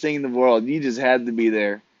funniest thing in the world. You just had to be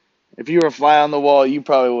there. If you were a fly on the wall, you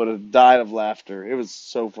probably would have died of laughter. It was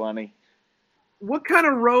so funny. What kind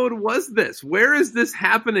of road was this? Where is this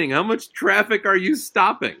happening? How much traffic are you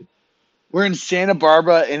stopping? We're in Santa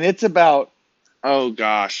Barbara, and it's about,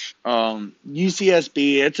 UCSB.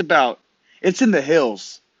 It's in the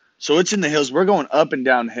hills. So it's in the hills. We're going up and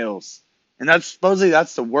down hills. And that's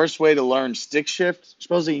the worst way to learn stick shift.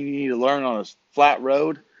 Supposedly you need to learn on a flat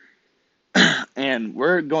road. And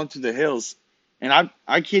we're going through the hills. And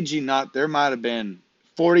I kid you not, there might have been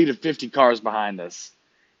 40 to 50 cars behind us.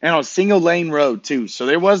 And on a single lane road too. So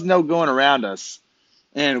there was no going around us.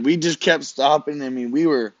 And we just kept stopping. I mean, we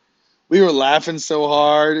were laughing so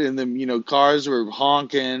hard, and then, cars were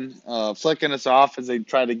honking, flicking us off as they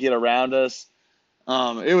tried to get around us.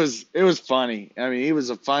 It was funny. I mean, it was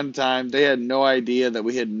a fun time. They had no idea that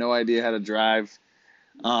we had no idea how to drive.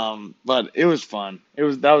 But it was fun.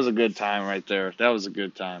 That was a good time right there. That was a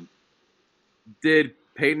good time. Did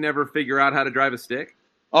Peyton ever figure out how to drive a stick?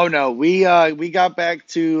 Oh no, we got back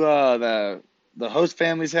to the host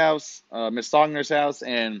family's house, Miss Sogner's house,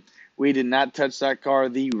 and we did not touch that car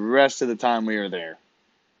the rest of the time we were there.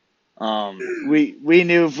 We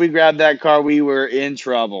knew if we grabbed that car, we were in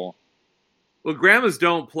trouble. Well, grandmas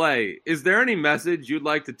don't play. Is there any message you'd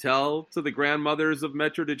like to tell to the grandmothers of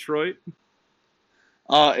Metro Detroit?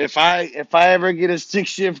 If I ever get a stick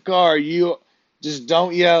shift car, you just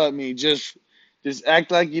don't yell at me. Just act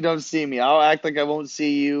like you don't see me. I'll act like I won't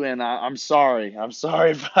see you, and I'm sorry. I'm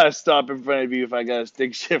sorry if I stop in front of you if I got a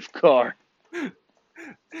stick shift car.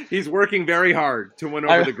 He's working very hard to win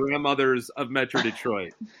over the grandmothers of Metro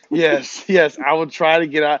Detroit. Yes. I will try to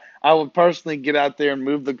get out. I will personally get out there and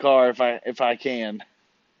move the car if I can.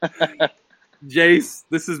 Jace,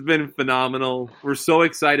 this has been phenomenal. We're so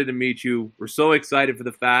excited to meet you. We're so excited for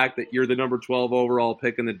the fact that you're the number 12 overall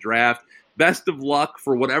pick in the draft. Best of luck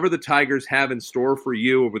for whatever the Tigers have in store for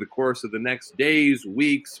you over the course of the next days,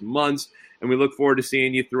 weeks, months, and we look forward to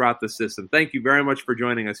seeing you throughout the system. Thank you very much for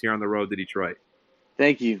joining us here on the Road to Detroit.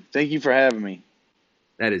 Thank you. Thank you for having me.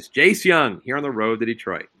 That is Jace Young here on the Road to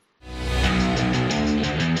Detroit.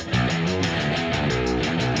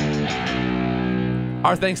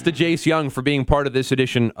 Our thanks to Jace Young for being part of this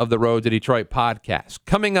edition of the Road to Detroit podcast.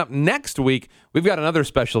 Coming up next week, we've got another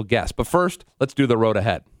special guest. But first, let's do the road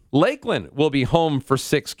ahead. Lakeland will be home for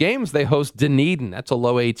 6 games. They host Dunedin. That's a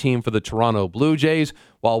low A team for the Toronto Blue Jays.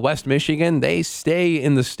 While West Michigan, they stay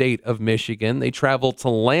in the state of Michigan. They travel to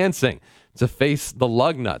Lansing to face the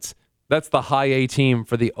Lugnuts. That's the high A team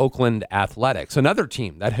for the Oakland Athletics, another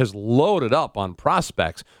team that has loaded up on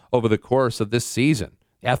prospects over the course of this season.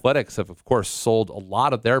 The Athletics have, of course, sold a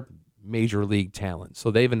lot of their major league talent, so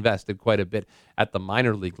they've invested quite a bit at the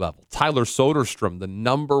minor league level. Tyler Soderstrom, the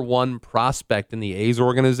number 1 prospect in the A's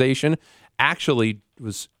organization, actually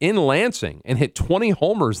was in Lansing and hit 20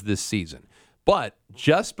 homers this season. But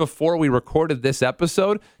just before we recorded this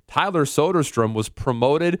episode, Tyler Soderstrom was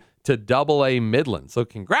promoted to Double-A Midland. So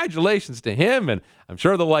congratulations to him, and I'm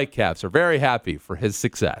sure the Whitecaps are very happy for his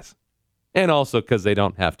success. And also because they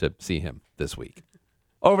don't have to see him this week.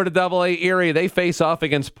 Over to Double-A Erie, they face off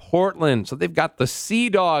against Portland. So they've got the Sea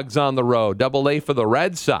Dogs on the road, Double-A for the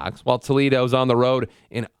Red Sox, while Toledo's on the road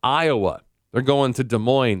in Iowa. They're going to Des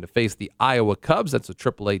Moines to face the Iowa Cubs. That's a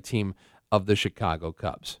Triple-A team of the Chicago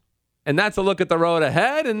Cubs. And that's a look at the road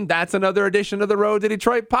ahead, and that's another edition of the Road to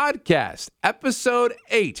Detroit podcast, episode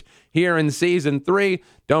 8 here in season 3.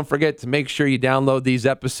 Don't forget to make sure you download these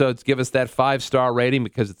episodes, give us that 5-star rating,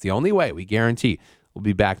 because it's the only way we guarantee we'll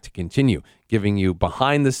be back to continue giving you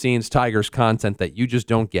behind-the-scenes Tigers content that you just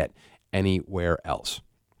don't get anywhere else.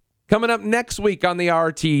 Coming up next week on the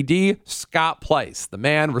RTD, Scott Place, the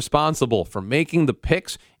man responsible for making the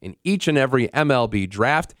picks in each and every MLB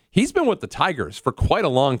draft. He's been with the Tigers for quite a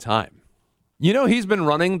long time. You know, he's been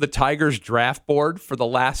running the Tigers draft board for the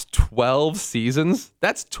last 12 seasons.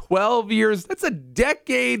 That's 12 years. That's a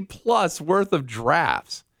decade plus worth of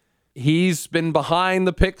drafts. He's been behind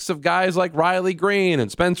the picks of guys like Riley Green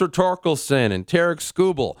and Spencer Torkelson and Tarek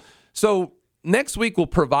Skubal. So next week will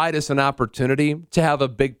provide us an opportunity to have a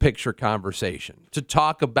big picture conversation, to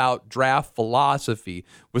talk about draft philosophy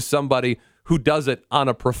with somebody who does it on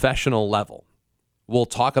a professional level. We'll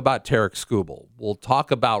talk about Tarek Skubal. We'll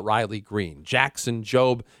talk about Riley Green, Jackson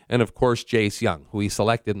Jobe, and of course, Jace Young, who he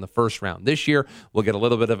selected in the first round this year. We'll get a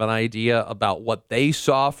little bit of an idea about what they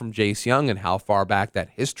saw from Jace Young and how far back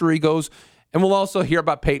that history goes. And we'll also hear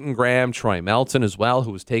about Peyton Graham, Troy Melton as well,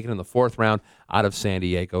 who was taken in the 4th round out of San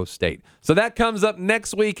Diego State. So that comes up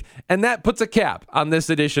next week, and that puts a cap on this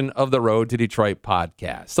edition of the Road to Detroit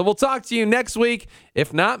podcast. So we'll talk to you next week.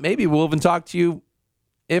 If not, maybe we'll even talk to you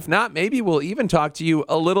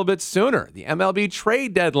a little bit sooner. The MLB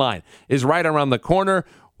trade deadline is right around the corner.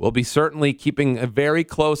 We'll be certainly keeping a very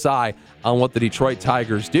close eye on what the Detroit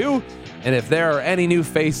Tigers do. And if there are any new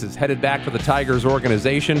faces headed back to the Tigers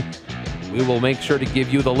organization, we will make sure to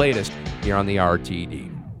give you the latest here on the RTD.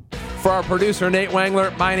 For our producer, Nate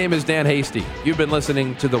Wangler, my name is Dan Hasty. You've been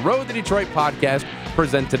listening to the Road to Detroit podcast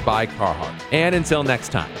presented by Carhartt. And until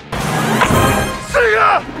next time. See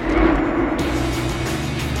ya!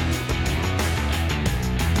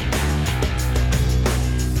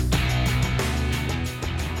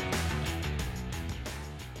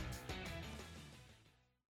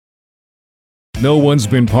 No one's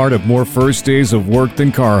been part of more first days of work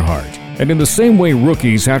than Carhartt. And in the same way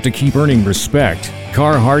rookies have to keep earning respect,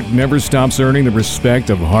 Carhartt never stops earning the respect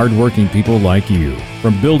of hardworking people like you.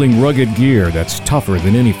 From building rugged gear that's tougher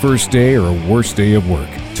than any first day or worst day of work,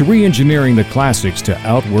 to re-engineering the classics to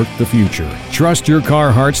outwork the future. Trust your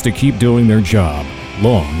Carhartts to keep doing their job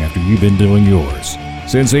long after you've been doing yours.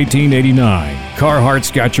 Since 1889,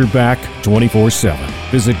 Carhartt's got your back 24/7.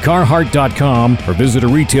 Visit Carhartt.com or visit a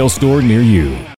retail store near you.